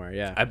team somewhere,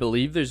 yeah. I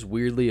believe there's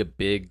weirdly a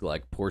big,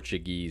 like,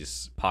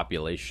 Portuguese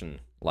population,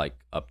 like,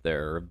 up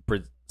there, or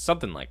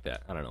something like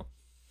that. I don't know.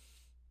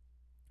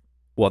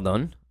 Well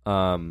done.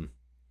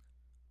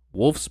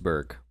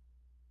 Wolfsburg,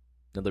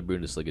 another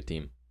Bundesliga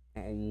team.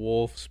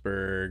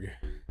 Wolfsburg.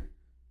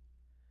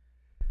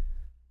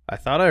 I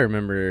thought I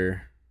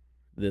remember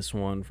this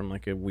one from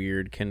like a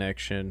weird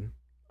connection.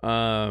 Is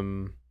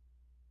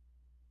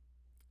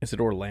it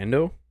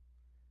Orlando?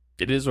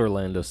 It is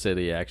Orlando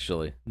City,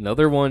 actually.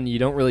 Another one you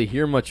don't really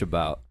hear much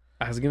about.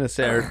 I was gonna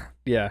say,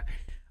 yeah.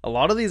 A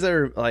lot of these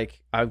are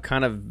like I'm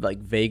kind of like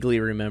vaguely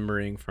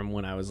remembering from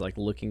when I was like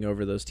looking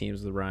over those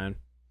teams with Ryan.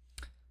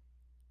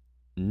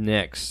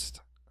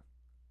 Next,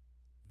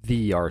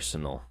 the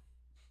Arsenal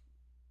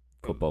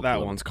football That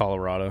club. one's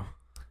Colorado.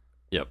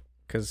 Yep.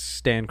 Because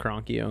Stan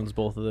Kroenke owns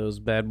both of those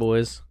bad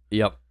boys.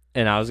 Yep.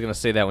 And I was going to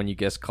say that when you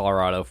guessed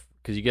Colorado,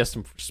 because you guessed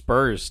them for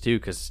Spurs, too.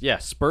 Because, yeah,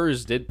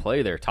 Spurs did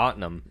play there,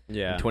 Tottenham, in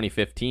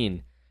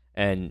 2015.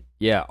 And,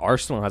 yeah,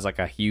 Arsenal has, like,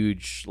 a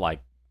huge,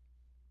 like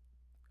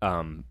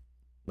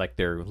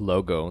their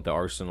logo, the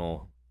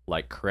Arsenal,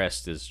 like,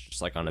 crest is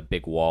just, like, on a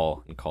big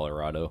wall in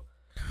Colorado.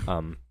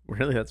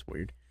 Really? That's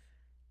weird.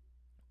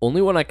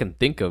 Only one I can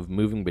think of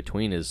moving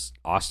between is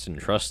Austin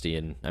Trusty.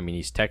 And, I mean,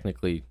 he's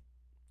technically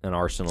an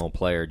Arsenal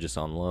player just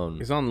on loan.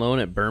 He's on loan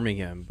at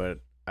Birmingham, but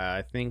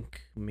I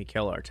think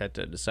Mikel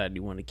Arteta decided he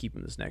wanted to keep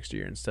him this next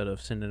year instead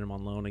of sending him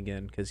on loan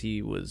again because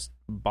he was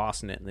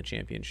bossing it in the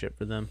championship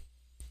for them.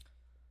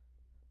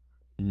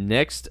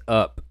 Next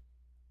up,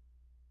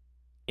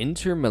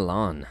 Inter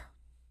Milan.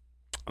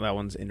 That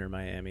one's Inter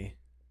Miami.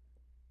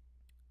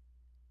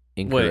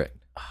 Incorrect.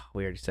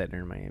 We already said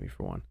Inter Miami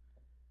for one.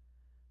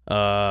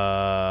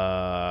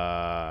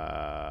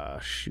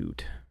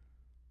 Shoot.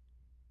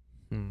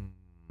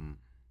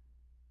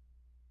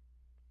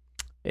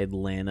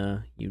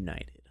 Atlanta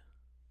United.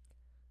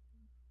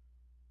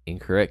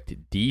 Incorrect.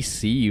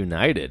 DC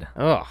United.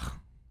 Ugh.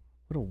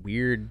 What a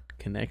weird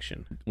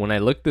connection. When I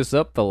looked this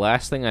up, the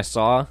last thing I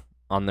saw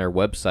on their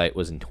website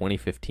was in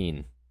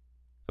 2015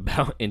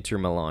 about Inter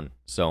Milan.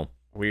 So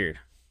Weird.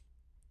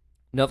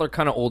 another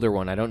kind of older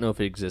one. I don't know if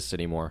it exists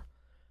anymore.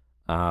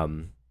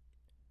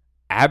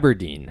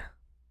 Aberdeen,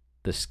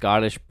 the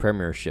Scottish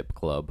Premiership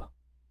club.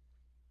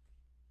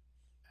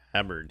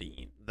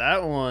 Aberdeen.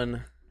 That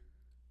one,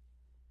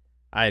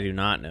 I do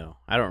not know.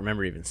 I don't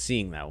remember even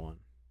seeing that one.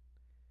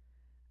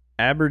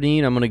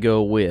 Aberdeen, I'm going to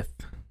go with...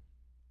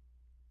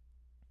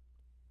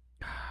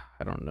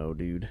 I don't know,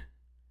 dude.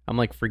 I'm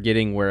like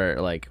forgetting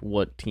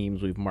what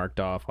teams we've marked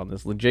off on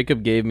this.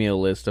 Jacob gave me a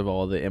list of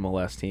all the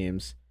MLS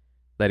teams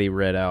that he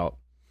read out,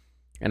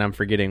 and I'm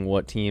forgetting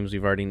what teams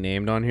we've already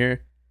named on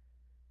here.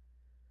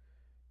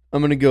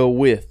 I'm gonna go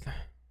with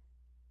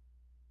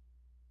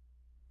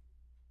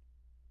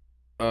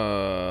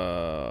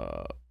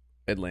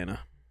Atlanta.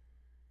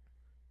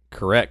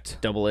 Correct.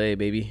 Double A,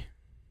 baby.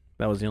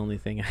 That was the only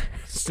thing.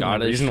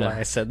 Scottish. Reason why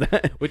I said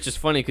that. Which is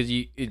funny because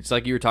it's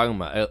like you were talking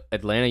about.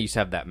 Atlanta used to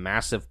have that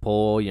massive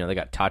pull. They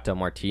got Tata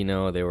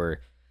Martino. They were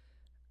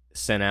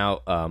sent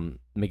out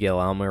Miguel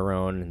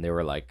Almiron, and they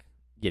were like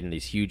getting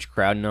these huge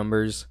crowd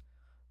numbers.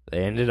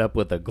 They ended up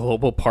with a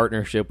global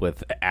partnership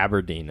with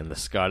Aberdeen in the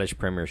Scottish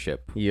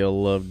Premiership.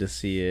 You'll love to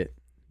see it.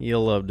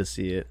 You'll love to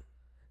see it.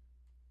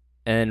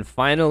 And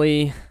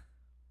finally,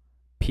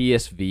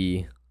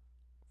 PSV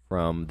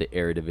from the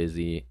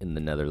Eredivisie in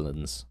the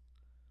Netherlands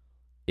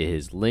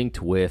is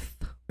linked with...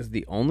 Is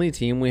the only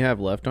team we have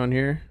left on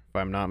here, if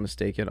I'm not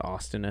mistaken,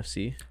 Austin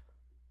FC?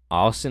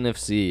 Austin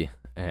FC,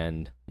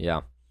 and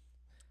yeah.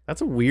 That's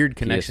a weird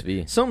connection.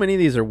 PSV. So many of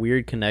these are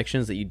weird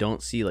connections that you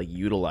don't see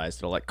utilized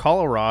at all. Like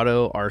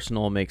Colorado,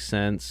 Arsenal makes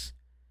sense.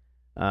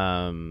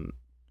 There's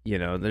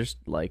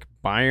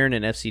Bayern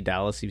and FC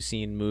Dallas you've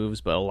seen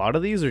moves, but a lot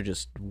of these are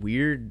just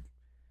weird.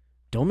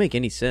 Don't make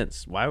any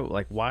sense. Why?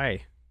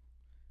 Why?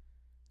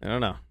 I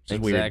don't know.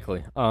 Just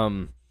exactly.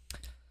 Weird.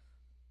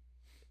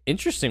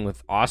 Interesting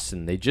with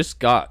Austin, they just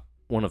got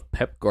one of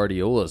Pep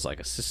Guardiola's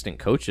assistant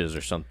coaches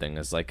or something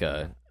as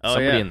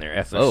somebody in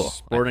their FO,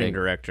 sporting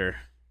director.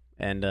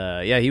 And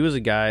he was a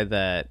guy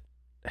that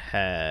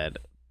had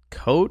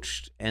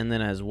coached and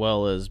then as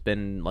well as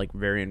been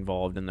very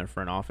involved in their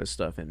front office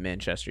stuff in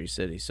Manchester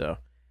City. So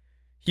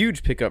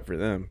huge pickup for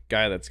them.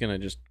 Guy that's gonna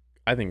just,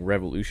 I think,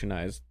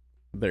 revolutionize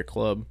their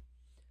club.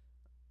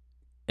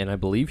 And I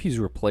believe he's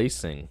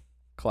replacing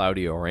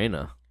Claudio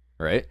Reyna,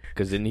 right?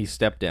 Because didn't he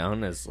step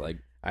down as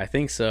I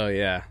think so,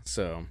 yeah.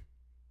 So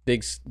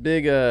big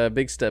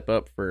step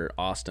up for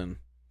Austin.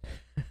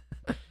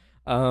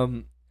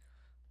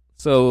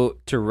 So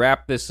to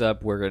wrap this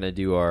up, we're gonna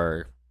do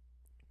our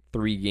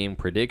 3-game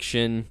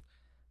prediction.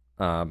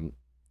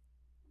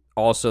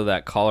 Also,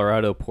 that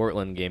Colorado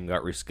Portland game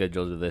got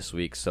rescheduled to this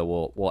week,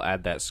 so we'll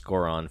add that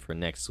score on for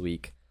next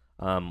week.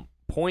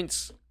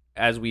 Points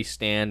as we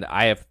stand,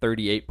 I have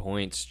 38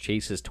 points.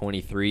 Chase has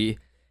 23,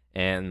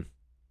 and in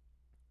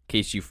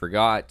case you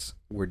forgot,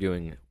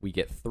 we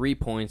get 3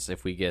 points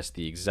if we guess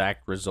the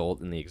exact result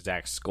and the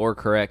exact score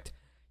correct.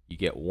 You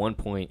get 1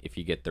 point if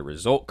you get the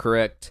result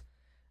correct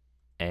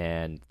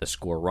and the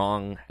score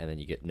wrong, and then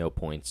you get no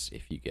points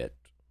if you get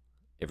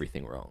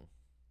everything wrong.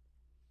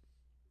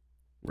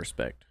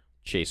 Respect.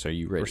 Chase, are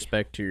you ready?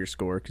 Respect to your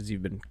score because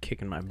you've been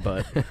kicking my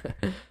butt.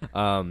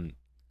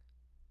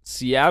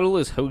 Seattle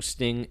is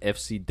hosting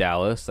FC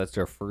Dallas. That's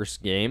our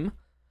first game.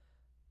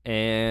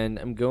 And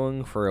I'm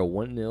going for a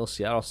 1-0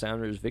 Seattle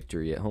Sounders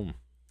victory at home.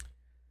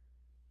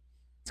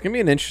 It's going to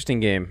be an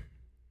interesting game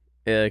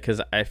because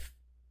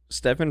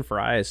Stephen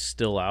Fry is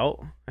still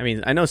out. I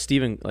mean, I know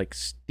Steven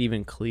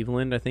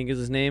Cleveland, I think is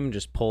his name,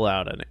 just pulled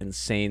out an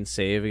insane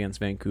save against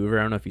Vancouver.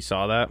 I don't know if you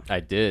saw that. I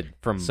did.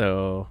 From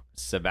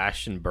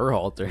Sebastian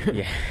Berhalter.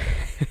 Yeah.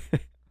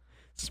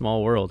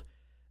 Small world.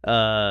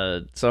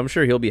 So I'm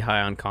sure he'll be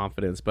high on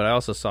confidence, but I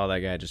also saw that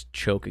guy just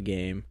choke a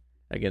game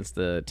against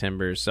the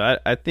Timbers. So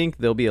I think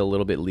they'll be a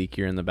little bit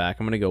leakier in the back.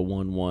 I'm going to go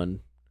 1-1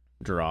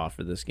 draw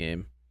for this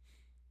game.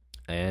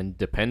 And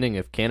depending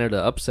if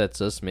Canada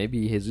upsets us,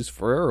 maybe Jesus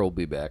Ferreira will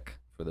be back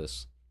for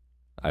this.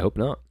 I hope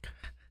not.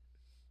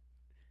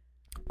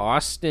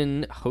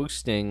 Austin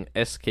hosting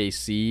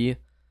SKC. It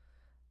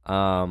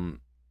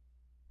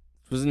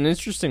was an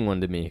interesting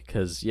one to me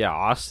because,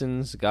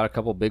 Austin's got a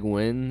couple big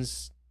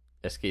wins.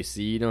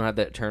 SKC don't have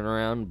that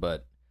turnaround,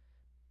 but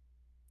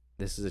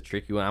this is a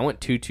tricky one. I went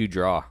 2-2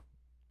 draw.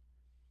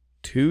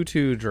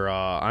 2-2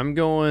 draw. I'm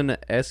going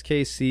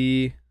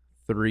SKC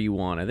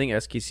 3-1. I think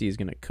SKC is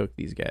going to cook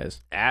these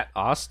guys. At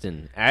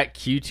Austin, at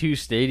Q2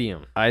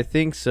 Stadium. I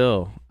think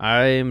so.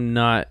 I'm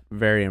not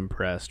very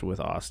impressed with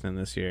Austin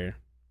this year.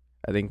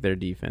 I think their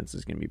defense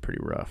is going to be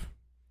pretty rough.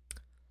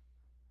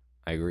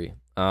 I agree.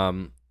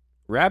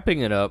 Wrapping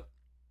it up,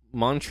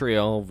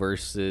 Montreal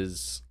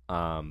versus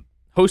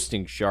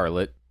hosting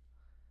Charlotte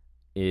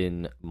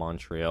in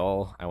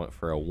Montreal. I went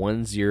for a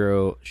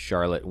 1-0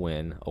 Charlotte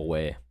win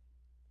away.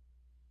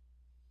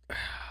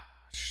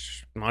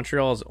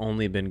 Montreal's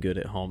only been good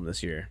at home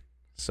this year.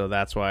 So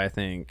that's why I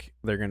think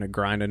they're going to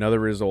grind another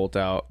result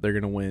out. They're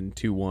going to win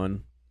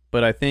 2-1.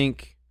 But I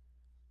think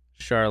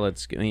I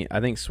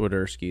think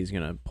Swiderski's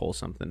going to pull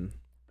something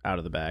out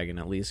of the bag and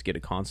at least get a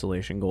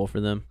consolation goal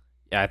for them.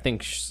 Yeah, I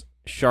think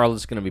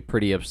Charlotte's going to be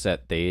pretty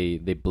upset. They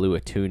blew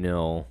a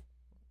 2-0,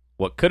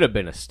 what could have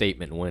been a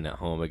statement win at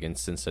home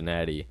against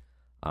Cincinnati,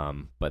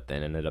 but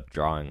then ended up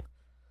drawing.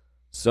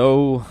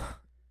 So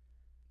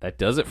that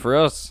does it for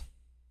us.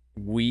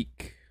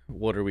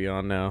 What are we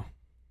on now?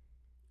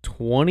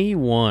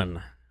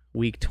 21.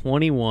 Week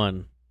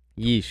 21.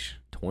 Yeesh.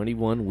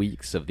 21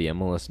 weeks of the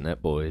MLS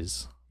Net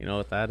Boys. You know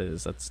what that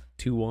is? That's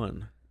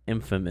 2-1.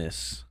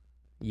 Infamous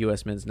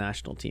U.S. men's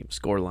national team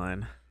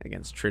scoreline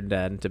against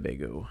Trinidad and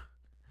Tobago.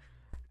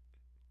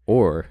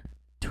 Or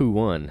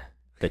 2-1,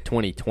 the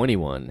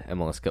 2021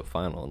 MLS Cup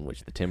final in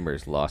which the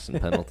Timbers lost in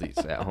penalties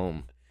at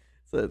home.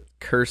 It's a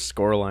cursed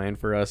scoreline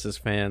for us as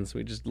fans.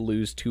 We just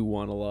lose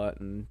 2-1 a lot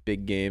in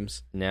big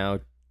games. Now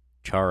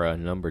Chara,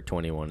 number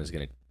 21, is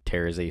going to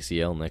tear his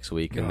ACL next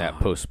week in that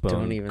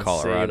postponed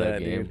Colorado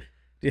game.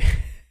 Dude.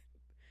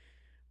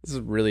 This is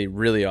really,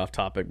 really off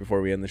topic before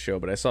we end the show,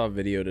 but I saw a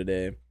video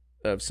today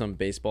of some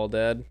baseball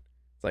dad.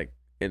 It's like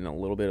in a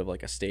little bit of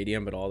like a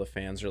stadium, but all the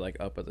fans are like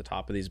up at the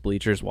top of these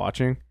bleachers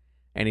watching,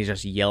 and he's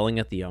just yelling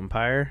at the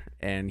umpire,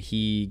 and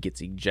he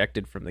gets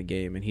ejected from the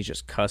game, and he's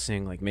just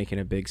cussing, like making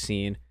a big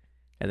scene.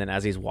 And then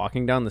as he's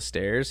walking down the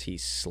stairs, he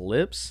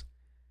slips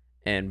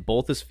and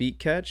both his feet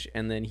catch,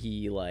 and then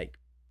he like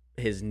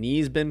his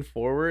knees bend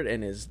forward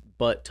and his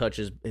butt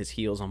touches his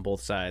heels on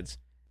both sides.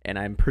 And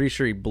I'm pretty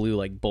sure he blew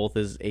like both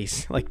his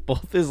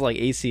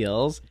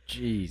ACLs.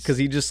 Jeez. Because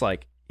he just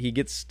like he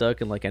gets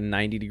stuck in like a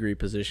 90-degree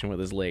position with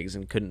his legs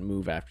and couldn't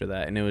move after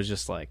that. And it was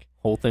just like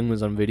whole thing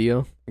was on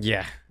video.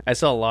 Yeah, I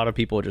saw a lot of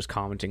people just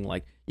commenting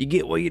like, "You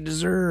get what you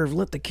deserve.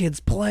 Let the kids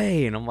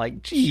play." And I'm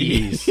like,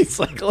 "Jeez." It's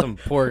like some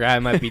poor guy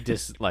might be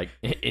just like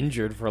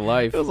injured for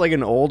life. It was like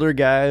an older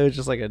guy who was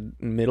just like a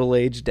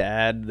middle-aged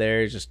dad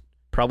there, just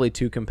probably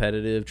too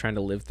competitive, trying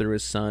to live through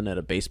his son at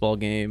a baseball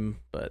game,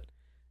 but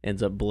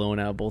ends up blowing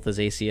out both his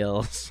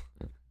ACLs.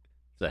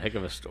 It's a heck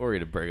of a story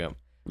to bring up.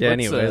 Yeah,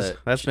 anyways,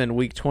 that's been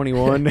week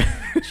 21.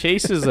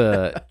 Chase is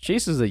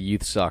a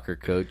youth soccer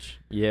coach.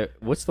 Yeah,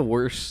 what's the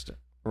worst,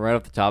 right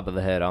off the top of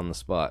the head on the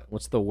spot,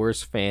 what's the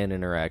worst fan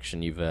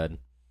interaction you've had?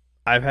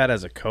 I've had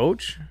as a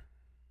coach?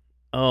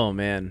 Oh,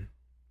 man.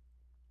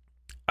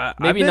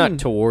 Maybe not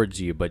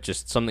towards you, but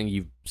just something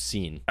you've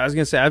seen. I was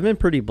going to say, I've been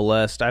pretty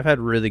blessed. I've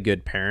had really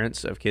good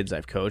parents of kids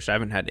I've coached. I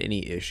haven't had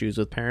any issues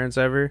with parents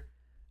ever.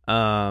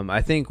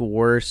 I think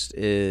worst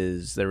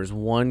is there was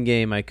one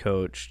game I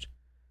coached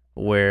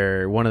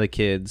where one of the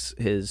kids,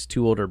 his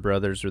two older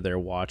brothers were there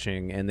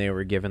watching, and they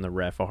were giving the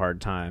ref a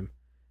hard time.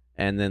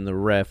 And then the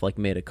ref like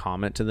made a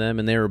comment to them,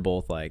 and they were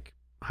both like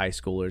high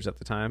schoolers at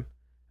the time.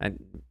 I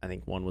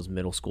think one was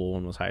middle school,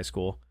 one was high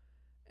school.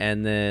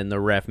 And then the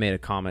ref made a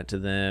comment to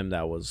them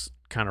that was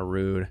kind of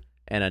rude,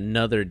 and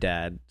another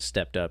dad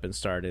stepped up and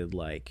started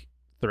like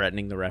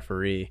threatening the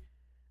referee.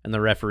 And the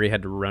referee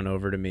had to run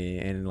over to me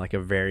and in like a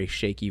very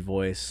shaky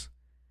voice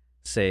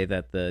say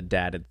that the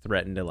dad had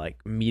threatened to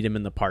like meet him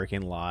in the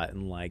parking lot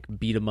and like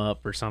beat him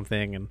up or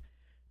something, and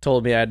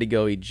told me I had to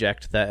go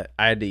eject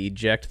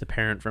the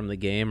parent from the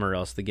game, or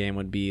else the game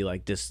would be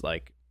like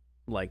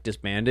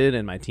disbanded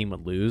and my team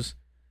would lose.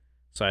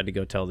 So I had to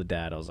go tell the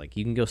dad, I was like,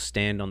 "You can go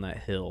stand on that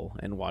hill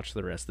and watch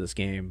the rest of this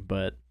game,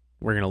 but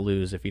we're gonna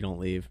lose if you don't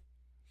leave."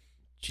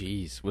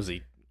 Jeez, was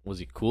he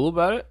cool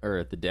about it,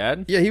 or the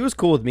dad? Yeah, he was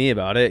cool with me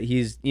about it.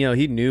 He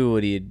knew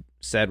what he had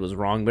said was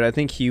wrong, but I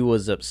think he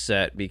was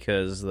upset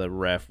because the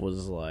ref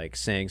was like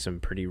saying some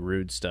pretty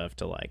rude stuff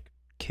to like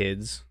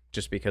kids,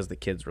 just because the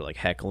kids were like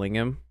heckling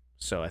him.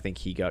 So I think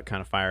he got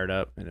kind of fired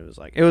up, and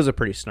it was a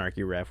pretty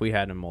snarky ref. We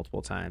had him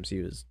multiple times.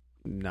 He was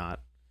not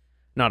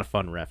a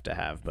fun ref to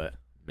have, but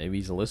maybe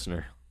he's a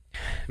listener.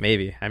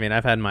 Maybe. I mean,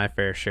 I've had my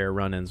fair share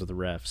run-ins with the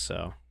refs,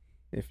 so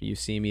if you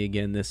see me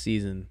again this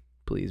season,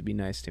 please be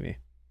nice to me.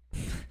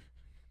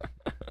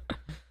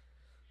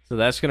 So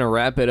that's going to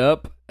wrap it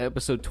up.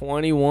 Episode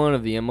 21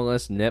 of the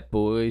MLS Net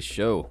Boys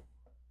show.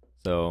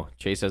 So,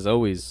 Chase, as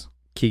always,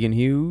 Keegan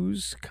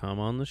Hughes, come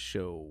on the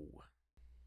show.